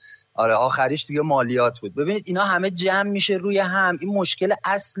بود. آره آخریش دیگه مالیات بود. ببینید اینا همه جمع میشه روی هم. این مشکل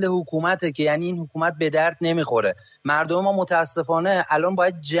اصل حکومته که یعنی این حکومت به درد نمیخوره. مردم ما متاسفانه الان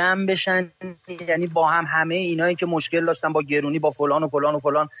باید جمع بشن، یعنی با هم همه اینایی که مشکل داشتن با گرونی با فلان و فلان و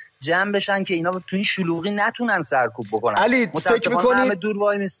فلان جمع بشن که اینا تو این شلوغی نتونن سرکوب بکنن. علی فکر می‌کنی همه دور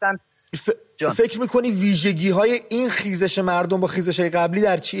وای میستن؟ فکر می‌کنی ویژگی‌های این خیزش مردم با خیزش‌های قبلی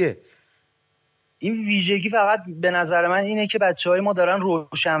در چیه؟ این ویژگی فقط به نظر من اینه که بچه‌های ما دارن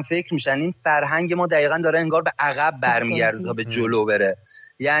روشن فکر میشن. این فرهنگ ما دقیقاً داره انگار به عقب برمیگرده تا به جلو بره.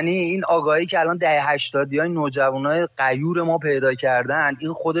 یعنی این آگاهی که الان دهه 80 نوجوانای غیور ما پیدا کردن،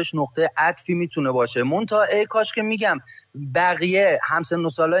 این خودش نقطه عطفی میتونه باشه. منتها ای کاش که میگم بقیه همسن و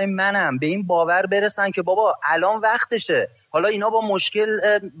سالای منم به این باور برسن که بابا الان وقتشه. حالا اینا با مشکل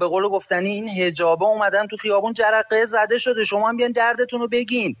به قول گفتنی این حجابه اومدن تو خیابون جرقه زده شده، شما هم بیان دردتون رو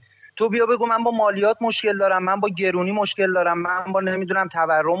بگین. تو بیا بگو من با مالیات مشکل دارم، من با گرونی مشکل دارم، من با نمیدونم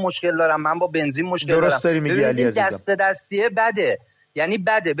تورم مشکل دارم، من با بنزین مشکل دارم. درست داری میگی علی عزیزم. دست دستیه بده، یعنی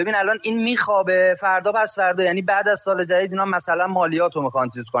بده. ببین الان این میخوابه، فردا پس فردا یعنی بعد از سال جدید اینا مثلا مالیات رو میخوان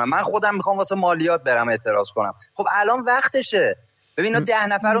چیز کنم، من خودم میخوام واسه مالیات برم اعتراض کنم. خب الان وقتشه. ببین اینا 10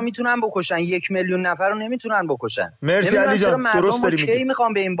 نفر رو میتونن بکشن، 1 میلیون نفر رو نمیتونن بکشن. مرسی علی جان، درست داری میگی. کی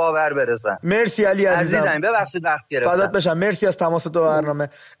میخوام به این باور برسن؟ مرسی علی عزیزم، ببخشید وقت گرفتم. فدات بشم، مرسی از تماس تو برنامه.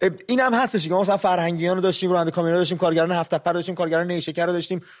 اینم هستش که مثلا فرهنگیان رو داشتیم، راننده کامیون داشتیم، کارگران هفت تپه داشتیم، کارگران نیشکر رو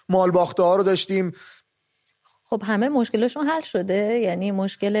داشتیم، مال باخته ها رو داشتیم. خب همه مشکلشون حل شده؟ یعنی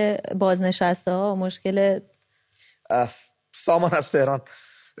مشکل بازنشسته ها، مشکل سامان از تهران.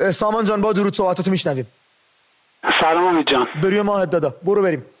 سامان جان با درود، صحبتاتو میشنویم. سلام امید جان. بریم ماهت دادا، برو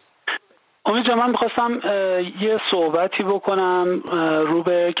بریم. امید جان من می‌خواستم یه صحبتی بکنم رو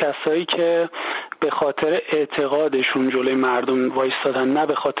به کسایی که به خاطر اعتقادشون جلوی مردم وایستادن، نه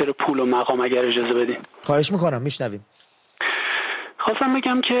به خاطر پول و مقام. اگر اجازه بدین. خواهش میکنم، میشنویم. خواستم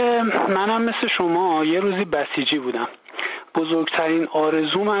بگم که منم مثل شما یه روزی بسیجی بودم. بزرگترین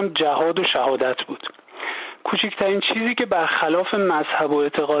آرزومم جهاد و شهادت بود. کوچکترین چیزی که برخلاف مذهب و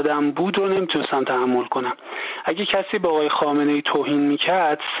اعتقادم بود رو نمیتونستم تحمل کنم. اگه کسی به آقای خامنه‌ای توهین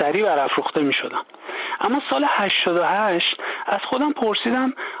میکرد سریع برافروخته میشدم. اما سال 88 از خودم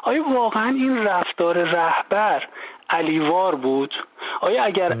پرسیدم آیا واقعا این رفتار رهبر علیوار بود؟ آیا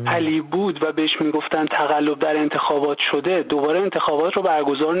اگر علی بود و بهش میگفتن تقلب در انتخابات شده دوباره انتخابات رو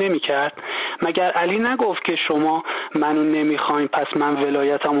برگزار نمیکرد؟ مگر علی نگفت که شما منو نمیخواین پس من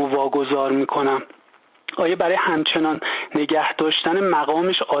ولایتمو واگذار میکنم؟ آیا برای همچنان نگه داشتن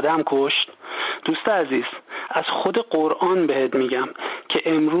مقامش آدم کشت؟ دوست عزیز، از خود قرآن بهت میگم که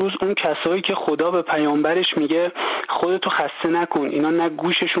امروز اون کسایی که خدا به پیامبرش میگه خودتو خسته نکن، اینا نه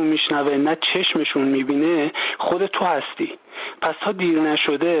گوششون میشنوه نه چشمشون میبینه، خود تو هستی. پس تا دیر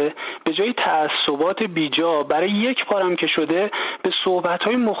نشده به جای تعصبات بیجا برای یک بارم که شده به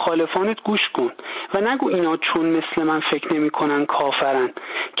صحبت‌های مخالفانت گوش کن و نگو اینا چون مثل من فکر نمی‌کنن کافرن،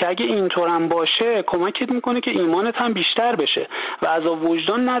 که اگه اینطورم باشه کمکت میکنه که ایمانت هم بیشتر بشه و عذاب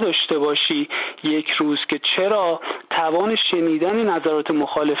وجدان نداشته باشی یک روز که چرا توان شنیدن نظرات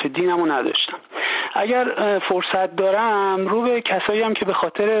مخالف دینمو نداشتم. اگر فرصت دارم رو به کسایی هم که به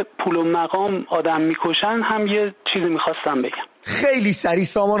خاطر پول و مقام آدم میکشن هم یه چیزی میخواستم بگم. خیلی سریع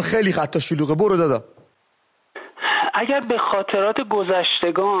سامان، خیلی خطا شلوغه، برو دادا. اگر به خاطرات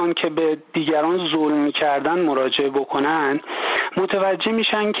گذشتگان که به دیگران ظلم میکردن مراجعه بکنن متوجه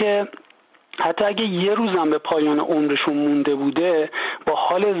میشن که حتی اگه یه روزم به پایان عمرشون مونده بوده با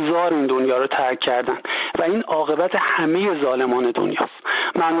حال زار این دنیا رو ترک کردن و این عاقبت همه ظالمان دنیاست.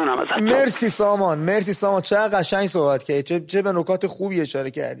 ممنونم ازت. مرسی سامان، مرسی سامان، چه قشنگ صحبت کردی، چه به نکات خوبی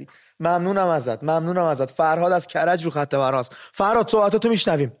اشاره کردی. ممنونم ازت. فرهاد از کرج رو خط وراست. فرهاد صحبتاتو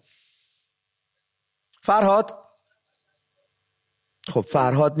میشنویم. فرهاد؟ خب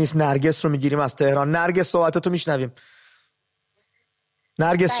فرهاد نیست، نرگس رو میگیریم از تهران. نرگس صحبتاتو میشنویم.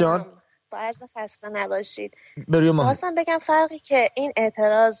 نرگس جان با عرض خسته نباشید. خواستم بگم فرقی که این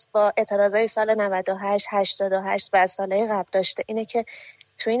اعتراض با اعتراضای سال 98 88 و از سالهای قبل داشته اینه که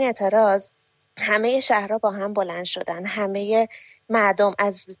تو این اعتراض همه شهرها با هم بلند شدن، همه مردم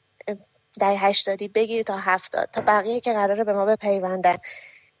از دهه 80 بگیر تا 70 تا بقیه که قراره به ما بپیوندن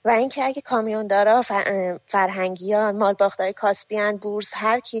و اینکه اگه کامیوندارا، فرهنگیان، مالباختای کاسپیان، بورس،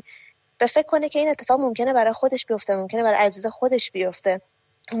 هر کی به فکر کنه که این اتفاق ممکنه برای خودش بیفته، ممکنه برای عزیز خودش بیفته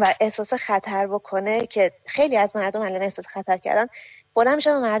و احساس خطر بکنه که خیلی از مردم الان احساس خطر کردن، بلند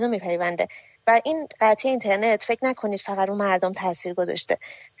میشه به مردم میپیونده. و این قطعی اینترنت فکر نکنید فقط رو مردم تاثیر گذاشته،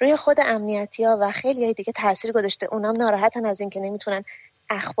 روی خود امنیتی‌ها و خیلی های دیگه تاثیر گذاشته. اونام ناراحتن از این که نمیتونن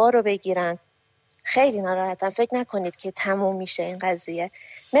اخبار رو بگیرن، خیلی ناراحتن. فکر نکنید که تموم میشه این قضیه.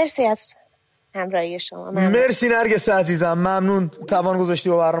 مرسی از همراهی شما. مرسی نرگس عزیزم، ممنون توان گذاشتی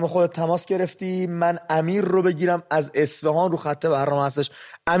با برنامه خودت تماس گرفتی. من امیر رو بگیرم از اصفهان، رو خط برنامه هستش.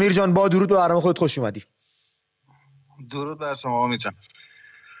 امیر جان با درود به برنامه خودت خوش اومدی. درود بر شما امید جان.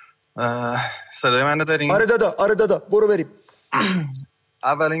 صدای منو دارین؟ آره دادا برو بریم.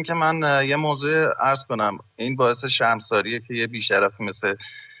 اول اینکه من یه موضوع عرض کنم، این باعث شرمساریه که یه بیشرفی مثل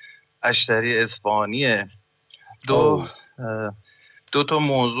اشتری اصفهانیه دو تا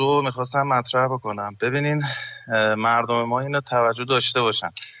موضوع میخواستم مطرح بکنم. ببینین مردم ما اینو توجه داشته باشن،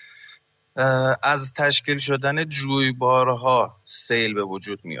 از تشکیل شدن جویبارها سیل به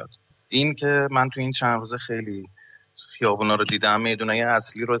وجود میاد. این که من تو این چند روزه خیلی خیابونا رو دیدم، میدونای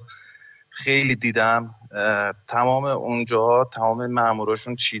اصلی رو خیلی دیدم، تمام اونجاها تمام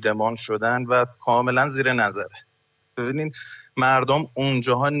ماموراشون چیدمان شدن و کاملا زیر نظره. ببینین مردم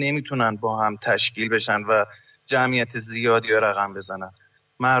اونجاها نمیتونن با هم تشکیل بشن و جمعیت زیادی رو رقم بزنن.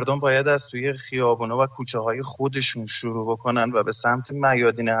 مردم باید از توی خیابونا و کوچه های خودشون شروع بکنن و به سمت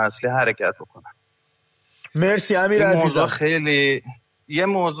میادین اصلی حرکت بکنن. مرسی امیر عزیزم. موضوع خیلی یه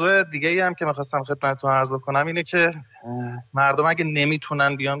موضوع دیگه ای هم که میخواستم خدمتتون عرض بکنم اینه که مردم اگه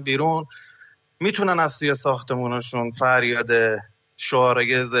نمیتونن بیان بیرون، میتونن از توی ساختمونشون فریاد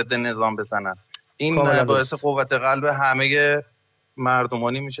شعارهای ضد نظام بزنن. این باعث قوت قلب همه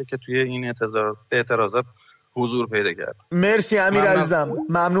مردمانی میشه که توی این اعتراضات حضور پیدا کرد. مرسی امیر عزیزم،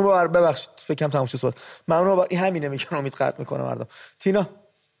 ممنون. ببخشید فکرم تموم شد صحبت. ممنون. این همینه میگن امید قطع میکنه مردم. تینا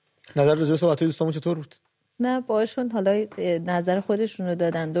نظر راجع به صحبت‌های دوستامون چطور بود؟ نه باشون حالا نظر خودشون رو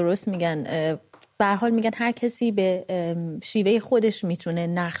دادن، درست میگن. به هر حال میگن هر کسی به شیوه خودش میتونه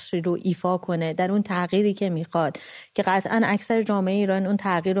نقشی رو ایفا کنه در اون تغییری که میخواد، که قطعا اکثر جامعه ایران اون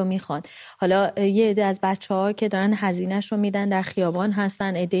تغییر رو میخوان. حالا یه عده از بچه‌ها که دارن هزینه‌ش رو میدن در خیابان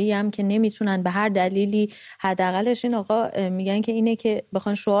هستن، عده‌ای هم که نمیتونن به هر دلیلی، حداقلش این آقا میگن که اینه که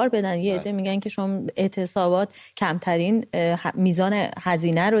بخوان شعار بدن. یه عده میگن که شما اعتصابات کمترین میزان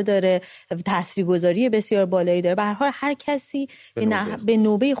هزینه رو داره، تاثیرگذاری بسیار بالایی داره. به هر حال هر کسی به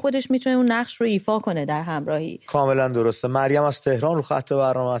نوبه خودش میتونه اون نقش رو ایفا کنه در همراهی. کاملا درسته. مریم از تهران رو خط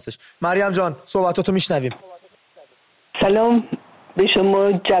برنامه هستش. مریم جان صحبتاتو میشنویم. سلام به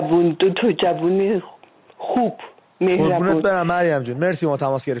شما جوون، دو تا جوون خوب مهربون. قربونت برم مریم جون، مرسی ما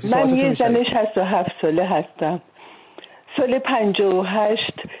تماس گرفتی. من یه زن 67 ساله هستم. سال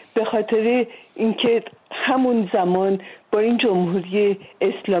 58 به خاطر اینکه همون زمان با این جمهوری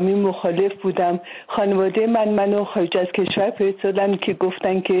اسلامی مخالف بودم، خانواده منو خارج از کشور فرستادن که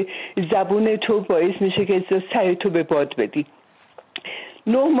گفتن که زبون تو باعث میشه که سر تو به باد بدی.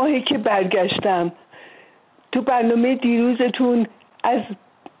 9 ماهی که برگشتم، تو برنامه دیروزتون از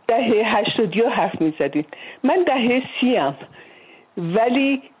دهه 80 حرف میزدین. من دهه 30ام،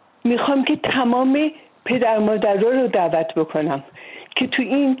 ولی میخوام که تمام پدر مادرها رو دعوت بکنم که تو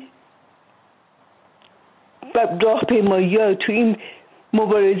این راهپیمایی‌ها، تو این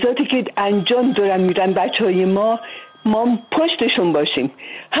مبارزاتی که انجام دارن میرن بچهای ما پشتشون باشیم.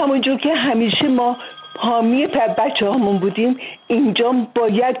 همونجور که همیشه ما حامی بچه‌هامون بودیم، اینجا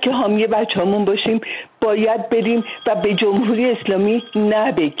باید که حامی بچه‌هامون باشیم. باید بریم و به جمهوری اسلامی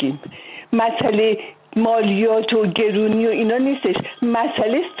نبگیم. مسئله مالیات و گرونی و اینا نیستش،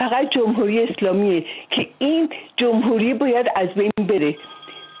 مسئله فقط جمهوری اسلامیه که این جمهوری باید از بین بره.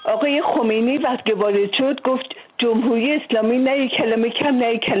 آقای خمینی وقتی وارد شد گفت جمهوری اسلامی نه یک کلمه کم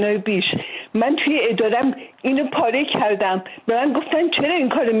نه یک کلمه بیش. من توی ادارم اینو پاره کردم، به من گفتن چرا این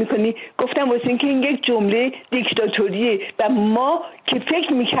کارو میکنی؟ گفتم واسه اینکه این یک جمله دیکتاتوریه و ما که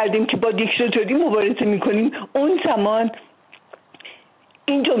فکر میکردیم که با دیکتاتوری مبارزه میکنیم، اون زمان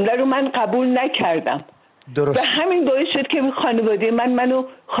این جمله رو من قبول نکردم. درست. و همین باعث شد که خانواده منو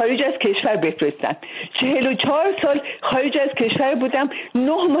خارج از کشور بفرستن. 44 سال خارج از کشور بودم.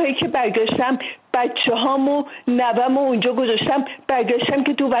 9 ماهی که برگشتم بچه‌هامو نوامو اونجا گذاشتم، برگشتم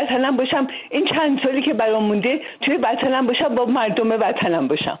که تو وطنم باشم. این چند سالی که برام مونده توی وطنم باشم، با مردم وطنم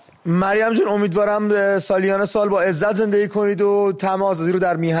باشم. مریم جون امیدوارم سالیان سال با عزت زندگی کنید و طعم آزادی رو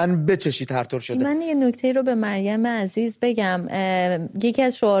در میهن بچشید هر طور شده. من یه نکته رو به مریم عزیز بگم. یکی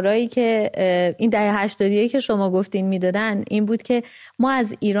از شعارهایی که این دهه 80 که شما گفتین میدادن این بود که ما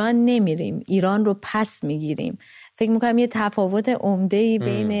از ایران نمیریم، ایران رو پس میگیریم. فکر میکنم یه تفاوت عمده‌ای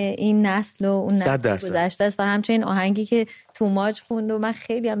بین این نسل و اون نسل گذشته است و همچنین آهنگی که توماج خوند و من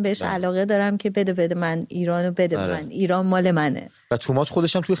خیلی هم بهش علاقه دارم که بده من ایرانو بده من، ایران مال منه. و توماج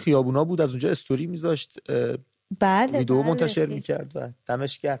خودش هم توی خیابونا بود، از اونجا استوری میذاشت، بله ویدیو منتشر میکرد و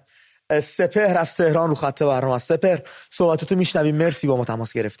دمش گرم. سپهر از تهران رو خط برنامه. سپهر صحبتتو میشنویم، مرسی با ما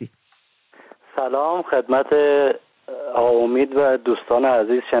تماس گرفتی. سلام خدمت امید و دوستان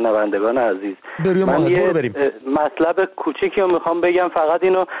عزیز، شنوندگان عزیز. من بریم. مطلب کوچیکی رو میخوام بگم، فقط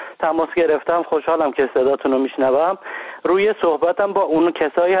اینو تماس گرفتم، خوشحالم که صداتون رو میشنوم. روی صحبتم با اون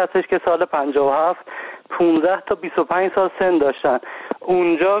کسایی هستش که سال 57 15 تا 25 سال سن داشتن،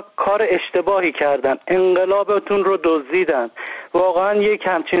 اونجا کار اشتباهی کردن، انقلابتون رو دزدیدن. واقعا یک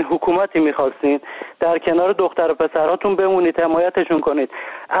همچین حکومتی میخواستین در کنار دختر و پسراتون بمونید، حمایتشون کنید.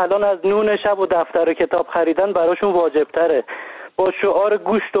 الان از نون شب و دفتر و کتاب خریدن براشون واجب تره. با شعار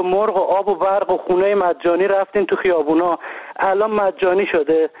گوشت و مرغ و آب و برق و خونه مجانی رفتین تو خیابونا، الان مجانی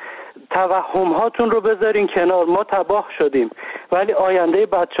شده. توهم هاتون رو بذارین کنار، ما تباه شدیم ولی آینده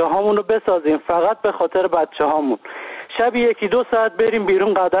بچه هامون رو بسازیم، فقط به خاطر بچه هامون. شب 1-2 ساعت بریم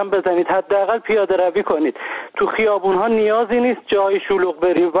بیرون قدم بزنید، حداقل پیاده روی کنید. تو خیابون ها نیازی نیست جای شلوغ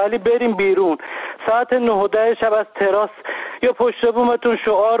بریم، ولی بریم بیرون ساعت 9 و 10 شب از تراس یا پشت بومتون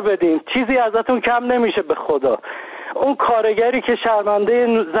شعار بدین، چیزی ازتون کم نمیشه به خدا. اون کارگری که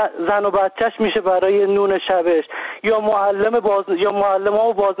شرمنده زن و بچهش میشه برای نون شبش، یا معلم‌ها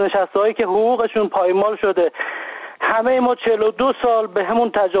و بازنشسته‌هایی که حقوقشون پایمال شده، همه ما 42 سال به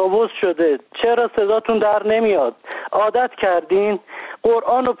همون تجاوز شده، چرا صداتون در نمیاد؟ عادت کردین؟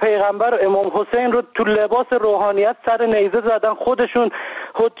 قرآن و پیغمبر و امام حسین رو تو لباس روحانیت سر نیزه زدن، خودشون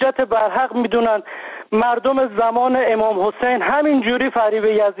حجت برحق میدونن. مردم زمان امام حسین همین جوری فریب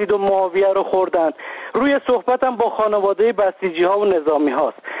یزید و معاویه رو خوردن. روی صحبتم با خانواده بسیجی ها و نظامی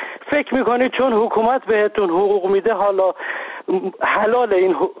هاست. فکر میکنید چون حکومت بهتون حقوق میده حالا حلال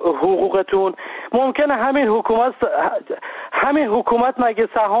این حقوقتون؟ ممکنه همین حکومت مگه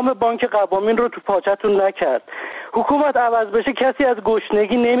سهام بانک قوامین رو تو پاچتون نکرد؟ حکومت عوض بشه کسی از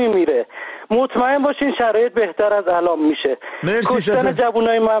گشنگی نمیمیره. مطمئن باشین شرایط بهتر از الان میشه. کشتن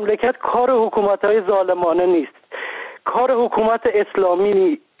جوانای مملکت کار حکومت‌های ظالمانه نیست، کار حکومت اسلامی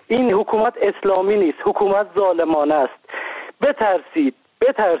نیست. این حکومت اسلامی نیست، حکومت ظالمانه است.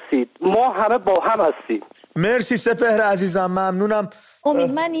 بترسید، ما همه با هم هستیم. مرسی سپهر عزیزم، ممنونم.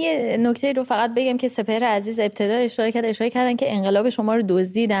 امید، من یه نکته رو فقط بگم که سپهر عزیز ابتدا اشاره کردن که انقلاب شما رو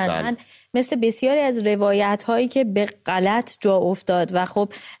دزدیدن. من مثل بسیاری از روایت هایی که به غلط جا افتاد و خب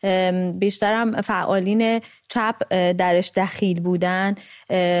بیشترم فعالین چپ درش دخیل بودن،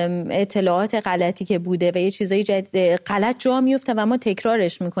 اطلاعات غلطی که بوده و یه چیزای غلط جا میفته و ما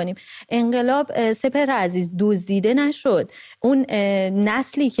تکرارش میکنیم. انقلاب سپهر عزیز دزدیده نشد. اون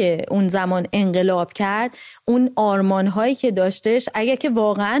نسلی که اون زمان انقلاب کرد، اون آرمان هایی که داشتش، اگر که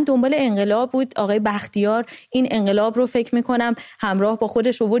واقعا دنبال انقلاب بود، آقای بختیار این انقلاب رو فکر میکنم همراه با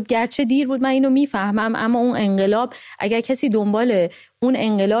خودش آورد، گرچه دیر بود، من اینو میفهمم، اما اون انقلاب اگر کسی دنبال اون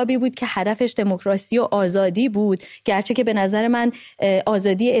انقلابی بود که هدفش دموکراسی و آزادی بود، گرچه که به نظر من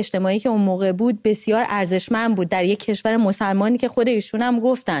آزادی اجتماعی که اون موقع بود بسیار ارزشمند بود در یک کشور مسلمانی که خود ایشون هم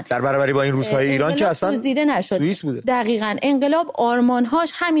گفتن در برابری با این روزهای ایران که اصلا سوئیس بوده. دقیقاً انقلاب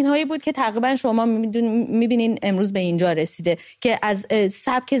آرمانهاش همینهایی بود که تقریبا شما میبینین امروز به اینجا رسیده که از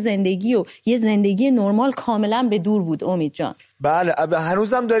سبک زندگی و یه زندگی نرمال کاملا به دور بود. امید جان بله،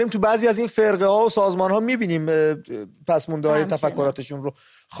 هنوزم داریم تو بعضی از این فرقه ها و سازمان ها میبینیم پسمونده های تفکراتشون رو.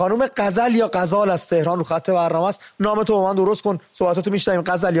 خانم غزل یا غزال از تهران رو خط برنامه است. نام تو با من درست کن، صحبتاتو میشنویم.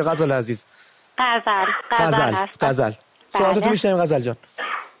 غزل یا غزال عزیز؟ غزل. صحبتاتو میشنویم غزل جان.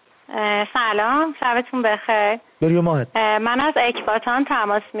 سلام، شبتون بخیر. بروی ماهت. من از اکباتان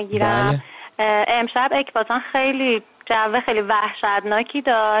تماس میگیرم. امشب اکباتان خیلی جو خیلی وحشتناکی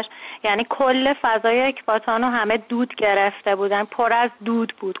داشت، یعنی کل فضای اکباتان رو همه دود گرفته بودن، پر از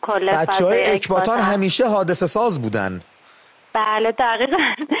دود بود کل فضای بچه‌های اکباتان. همیشه حادثه ساز بودن. بله دقیقاً.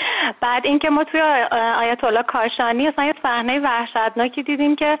 بعد اینکه ما توی آیت الله کاشانی اصلا یه صحنه وحشتناکی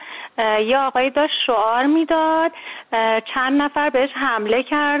دیدیم که یه آقایی داشت شعار میداد، چند نفر بهش حمله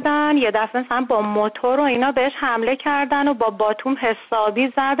کردن، یه دفعه مثلا با موتور و اینا بهش حمله کردن و با باتوم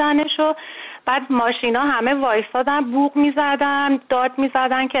حسابی زدنش و بعد ماشینا همه وایسادن، بوق میزدن، داد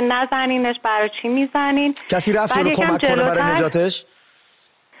میزدن که نزنینش، برای چی میزنین؟ کسی رفت جلو کمک کنه برای نجاتش؟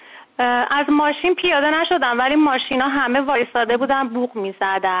 از ماشین پیاده نشدن ولی ماشینا همه وایساده بودن، بوق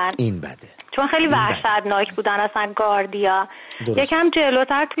میزدن. این بده، چون خیلی وحشتناک بودن اصلا گاردیا. یکم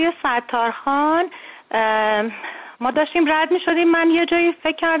جلوتر توی ستارخان ما داشتیم رد میشدیم، من یه جایی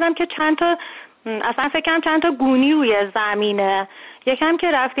فکر کردم که چند تا گونی روی زمینه. یکم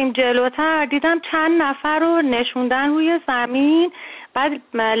که رفتیم جلوتر دیدم چند نفر رو نشوندن روی زمین، بعد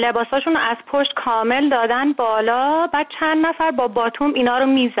لباساشون از پشت کامل دادن بالا، بعد چند نفر با باتوم اینا رو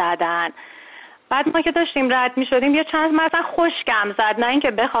میزدن. بعد ما که داشتیم رد میشدیم یه چند مثلا خوشگم زد، نه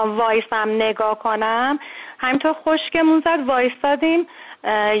اینکه بخوام وایسم نگاه کنم، همینطور خشکمون زد، وایستادیم.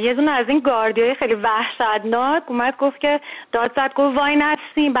 یه دونه از این گاردیای خیلی وحشتناک اومد گفت که داد زد، گفت وای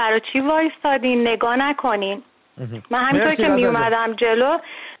نستین، برای چی وایستادین، نگاه نکنین. من همینطور که می اومدم جلو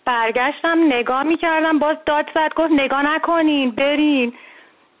برگشتم نگاه میکردم، باز داد زد گفت نگاه نکنین برین.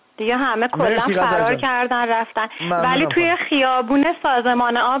 دیگه همه کلا فرار کردن رفتن. ولی توی خیابون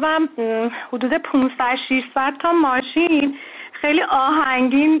سازمان آبم حدود 500-600 تا ماشین خیلی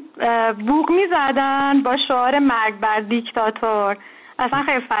آهنگین بوق میزدن با شعار مرگ بر دیکتاتور. اصلا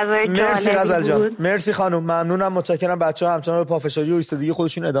خیلی فضای جالبی بود. مرسی غزل جان. مرسی خانم، ممنونم، متشکرم. بچه‌ها همچنان به پافشاری و ایستادگی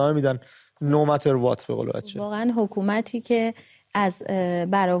خودشون ادامه میدن. No matter what به قول بچه. واقعا حکومتی که از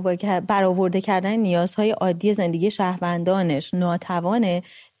برآورده کردن نیازهای عادی زندگی شهروندانش ناتوانه،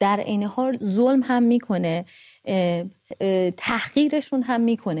 در عین حال ظلم هم میکنه، تحقیرشون هم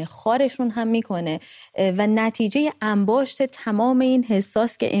میکنه، خارشون هم میکنه و نتیجه انباشت تمام این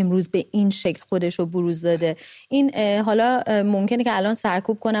حساس که امروز به این شکل خودشو بروز داده. این حالا ممکنه که الان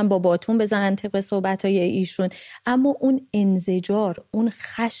سرکوب کنن، با باتون بزنن طبق صحبتای ایشون، اما اون انزجار، اون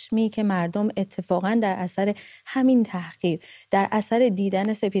خشمی که مردم اتفاقا در اثر همین تحقیر، در اثر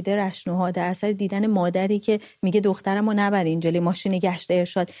دیدن سپیده رشنوها، در اثر دیدن مادری که میگه دخترمو نبرین جلوی ماشین گشت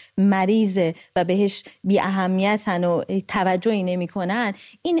ارشاد، مریضه و بهش بی اهمیتن و توجهی نمی‌کنن،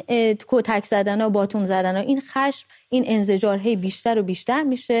 این کتک زدن و باتوم زدن و این خشم، این انزجار هی بیشتر و بیشتر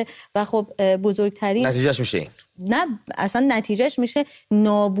میشه و خب بزرگترین نتیجهش میشه این، نه اصلا نتیجهش میشه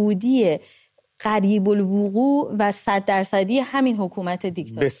نابودی قریب الوقوع و 100% همین حکومت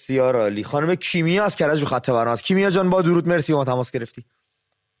دیکتاتور. بسیار عالی. خانم کیمیا از کرج رو خط برنامه است. کیمیا جان با درود، مرسی با تماس گرفتی.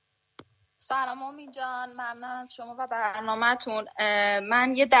 سلام امید جان، ممنون از شما و برنامه‌تون.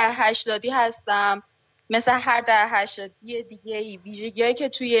 من یه در 80 هستم، مثل هر در 80 دیگه. ویژگی‌هایی که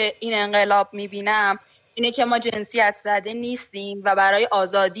توی این انقلاب میبینم اینه که ما جنسیت زده نیستیم و برای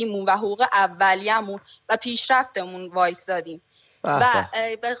آزادیمون و حقوق اولیه‌مون و پیشرفتمون وایسادیم. و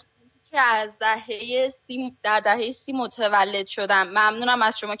که از در دهه 30 متولد شدم. ممنونم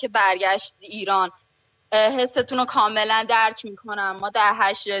از شما که برگشتید ایران. حستون رو کاملا درک میکنم. ما در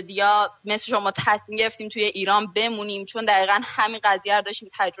 80 مثل شما تصمیم گرفتیم توی ایران بمونیم، چون دقیقا همین قضیه رو داشتیم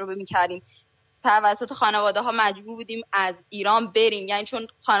تجربه میکردیم. توسط خانواده ها مجبور بودیم از ایران بریم، یعنی چون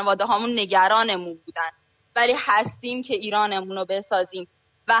خانواده هامون نگرانمون بودن، ولی هستیم که ایرانمون رو بسازیم.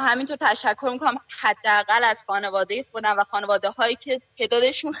 و همینطور تشکر میکنم حداقل از خانواده خودم و خانواده هایی که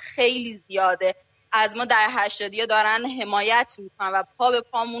تعدادشون خیلی زیاده از ما در 80 دارن حمایت میکنن و پا به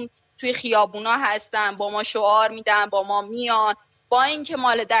پامون توی خیابونا هستن، با ما شعار میدن، با ما میان، با اینکه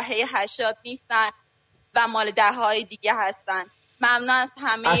مال دهه 80 نیستن و مال دهه‌های دیگه هستن. ممنون از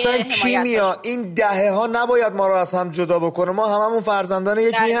همه. اصلا کیمیا این دهه ها نباید ما رو از هم جدا بکنه. ما هممون فرزندان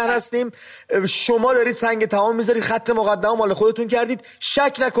یک میهن هستیم. شما دارید سنگ تمام میذارید، خط مقدم مال خودتون کردید،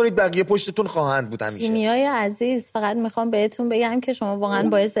 شک نکنید بقیه پشتتون خواهند بود همیشه. کیمیای عزیز، فقط میخوام بهتون بگم که شما واقعا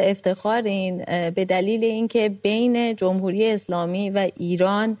باعث افتخارین به دلیل اینکه بین جمهوری اسلامی و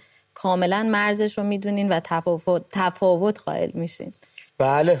ایران کاملا مرزش رو میدونین و تفاوت قائل میشین.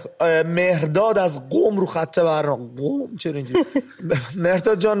 بله. مهرداد از قم رو خط برنامه. قم چرا اینجوری؟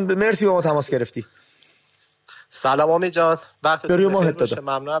 مهرداد جان مرسی با ما تماس گرفتی. سلام امید جان، وقتتون بخیر باشه.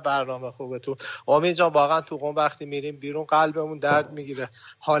 ممنون برنامه خوبتون. امید جان واقعا تو قم وقتی میریم بیرون قلبمون درد میگیره،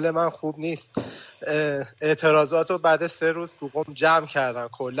 حال من خوب نیست. اعتراضات رو بعد 3 روز تو قم جمع کردن،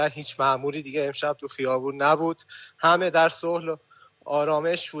 کلا هیچ مأموری دیگه امشب تو خیابون نبود، همه در صلح و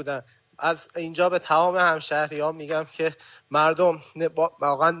آرامش بودن. از اینجا به تمام همشهریان میگم که مردم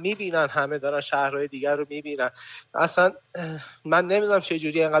واقعا میبینن، همه دارن شهرهای دیگر رو میبینن. اصلا من نمیدونم چه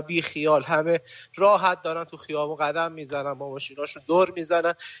جوری اینقدر بی خیال همه راحت دارن تو خیابون قدم میزنن، با ماشیناشون دور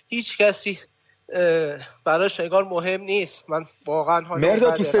میزنن، هیچ کسی براش انگار مهم نیست. من واقعا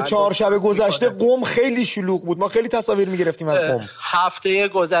مرداد تو 3-4 شب گذشته قم خیلی شلوغ بود، ما خیلی تصاویر میگرفتیم از قم. هفته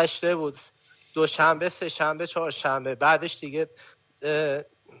گذشته بود، دوشنبه، سه‌شنبه، چهارشنبه، بعدش دیگه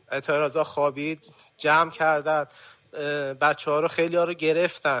اعتراضا خوابید، جمع کردن، بچه ها رو خیلی ها رو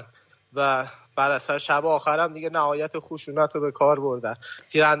گرفتن و بر اثر شب آخرم دیگه نهایت خشونت رو به کار بردن،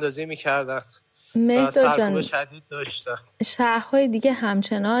 تیراندازی میکردن و سرکوب شدید داشتن. شهرهای دیگه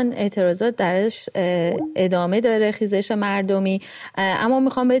همچنان اعتراضات درش ادامه داره، خیزش مردمی. اما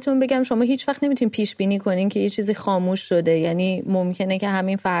میخوام بهتون بگم شما هیچ وقت نمیتونین پیش بینی کنین که یه چیزی خاموش شده، یعنی ممکنه که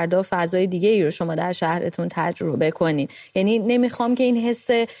همین فردا فضای دیگه ای رو شما در شهرتون تجربه کنین. یعنی نمیخوام که این حس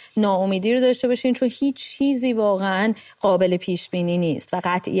ناامیدی رو داشته باشین، چون هیچ چیزی واقعا قابل پیش بینی نیست و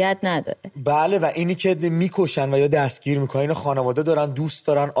قطعیت نداره. بله، و اینی که میکشن و یا دستگیر میکنن، اینا خانواده دارن، دوست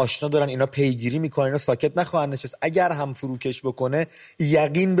دارن، آشنا دارن، اینا پیگیری میکنن، اینا ساکت نخواهند نشست. اگر هم فروکش بکنه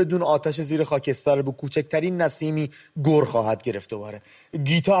یقین بدون آتش زیر خاکستر به کوچکترین نسیمی گر خواهد گرفت. دوباره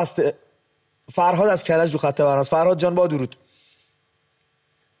گیتا است. فرهاد از کرج رو خط برنامه. فرهاد جان با درود.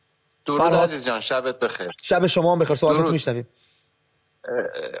 درود عزیز جان، شبت بخیر. شب شما هم بخیر. سوالتون میشنویم.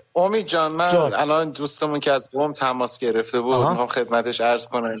 امید جان، من الان دوستمون که از قم تماس گرفته بود میخوام خدمتش عرض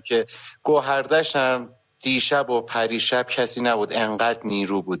کنم که گوهردش هم دیشب و پریشب کسی نبود انقدر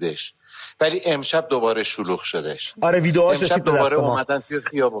نیرو بودش، ولی امشب دوباره شلوغ شدش. آره ویدیوهاش رسید به دست ما. اومدن توی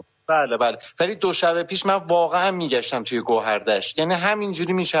خیابون. بله ولی 2 شب پیش من واقعا میگشتم توی گوهردش، یعنی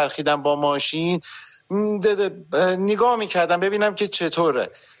همینجوری میچرخیدم با ماشین نگاه میکردم ببینم که چطوره،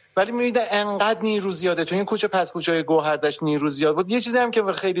 ولی می‌بینید انقدر نیرو زیاده تو این کوچه پس کوچه‌های گوهردش نیرو زیاد بود. یه چیزی هم که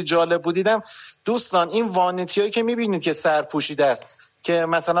خیلی جالب بود دیدم دوستان، این وانتیایی که می‌بینید که سر پوشیده است که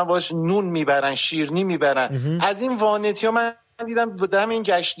مثلا باش نون میبرن شیرینی میبرن، از این وانتیا من دیدم دم این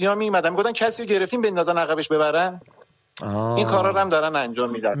گشتی‌ها میومدن گفتن کسی رو گرفتیم بندازن عقبش ببرن. این کارا رو هم دارن انجام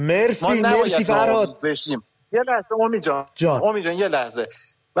میدن. مرسی فرهاد. یه لحظه امید جان یه لحظه.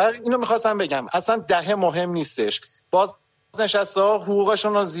 برای اینو می‌خواستم بگم اصلا دهه مهم نیستش. باز نشسته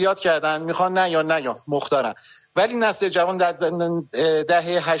حقوقشون رو زیاد کردن، میخوان نه یا مختارن، ولی نسل جوان در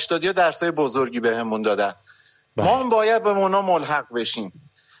دهه 80 درسای بزرگی بهمون دادن. ما هم باید به اونا ملحق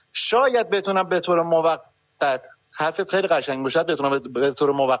بشیم. شاید بتونم به طور موقت، حرفت خیلی قشنگ باشه، بتونم به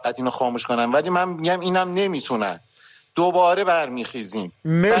طور موقت اینو خاموش کنم، ولی من میگم اینم نمیتونن. دوباره برمیخیزیم.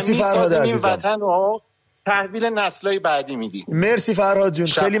 مرسی فرهاد عزیزم. این وطن رو تحویل نسل‌های بعدی میدی. مرسی فرهاد جون،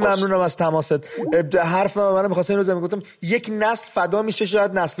 خیلی ممنونم از تماست. حرف من می‌خواستم اینو میگفتم یک نسل فدا میشه،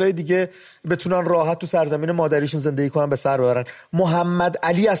 شاید نسل‌های دیگه بتونن راحت تو سرزمین مادریشون زندگی کنن، به سر ببرن. محمد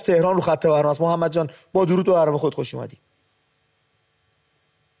علی از تهران رو خط برنامه است. محمد جان با درود و برنامه خود خوش اومدی.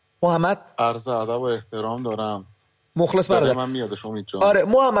 محمد عرض ادب و احترام دارم. مخلص برادر. من میادش امید جان. آره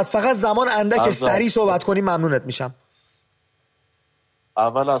محمد فقط زمان اندک سریع صحبت کنی ممنونت میشم.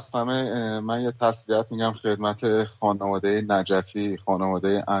 اول از همه من یه تسلیت میگم خدمت خانواده نجفی،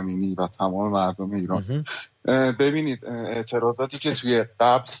 خانواده امینی و تمام مردم ایران. ببینید اعتراضاتی که توی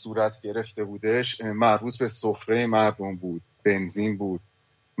قبل صورت گرفته بودش مربوط به سفره مردم بود، بنزین بود،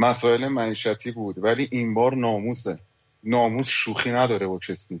 مسائل معیشتی بود، ولی این بار ناموسه. ناموس شوخی نداره با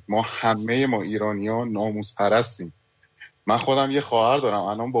کسی. ما ایرانیان ناموس پرستیم. من خودم یه خواهر دارم،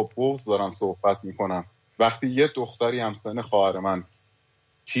 الان با بغض دارم صحبت میکنم. وقتی یه دختری همسن خواهر من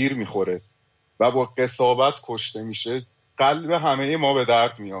تیر میخوره و با قساوت کشته میشه، قلب همه ما به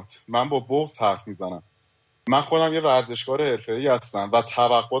درد میاد. من با بغض حرف میزنم. من خودم یه ورزشکار حرفه‌ای هستم و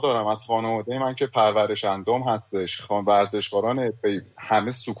توقع دارم از خانواده من که پرورش اندام هستش، ورزشکاران حرفه‌ای،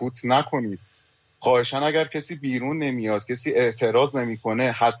 همه سکوت نکنید. خواهشاً اگر کسی بیرون نمیاد، کسی اعتراض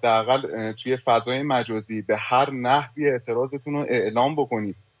نمیکنه، حداقل توی فضای مجازی به هر نحوی اعتراضتون رو اعلام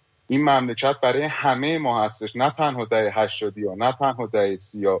بکنید. این مملکت برای همه ما هستش، نه تنها دهه 80 ها، نه تنها دهه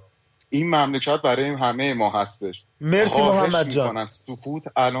 30 ها. این مملکت برای همه ما هستش. مرسی محمد جان. سکوت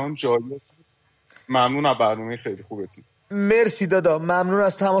الان جایه. ممنون از برنامه خیلی خوبتون. مرسی دادا، ممنون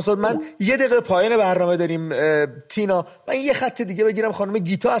از تماسات. من یه دقیقه پایان برنامه داریم. تینا من یه خط دیگه بگیرم. خانم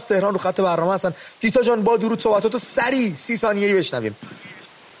گیتا از تهران رو خط برنامه هستن. گیتا جان با درود، صحبتاتو سریع 30 ثانیه‌ای بشنویم.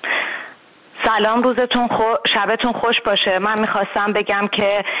 سلام، روزتون شبتون خوش باشه. من میخواستم بگم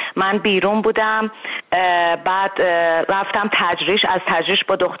که من بیرون بودم، بعد رفتم تجریش، از تجریش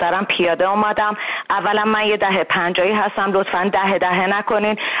با دخترم پیاده اومدم. اولا من یه دهه 50 هستم، لطفاً دهه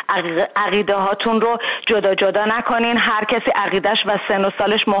نکنین، عقیده هاتون رو جدا نکنین. هر کسی عقیدش و سن و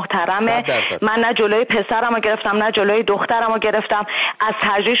سالش محترمه. من نه جلوی پسرم رو گرفتم نه جلوی دخترم رو گرفتم. از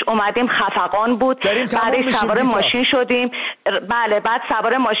تجریش اومدیم، خفقان بود، بعد سوار ماشین شدیم. بله، بعد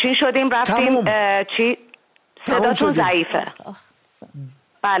سوار ماشین شدیم رفتیم صداتون ضعیفه.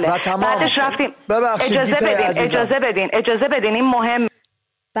 بله، بعدش رفتیم. اجازه بدین این مهم.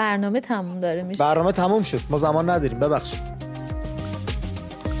 برنامه تموم داره میشه. برنامه تموم شد، ما زمان نداریم، ببخشید.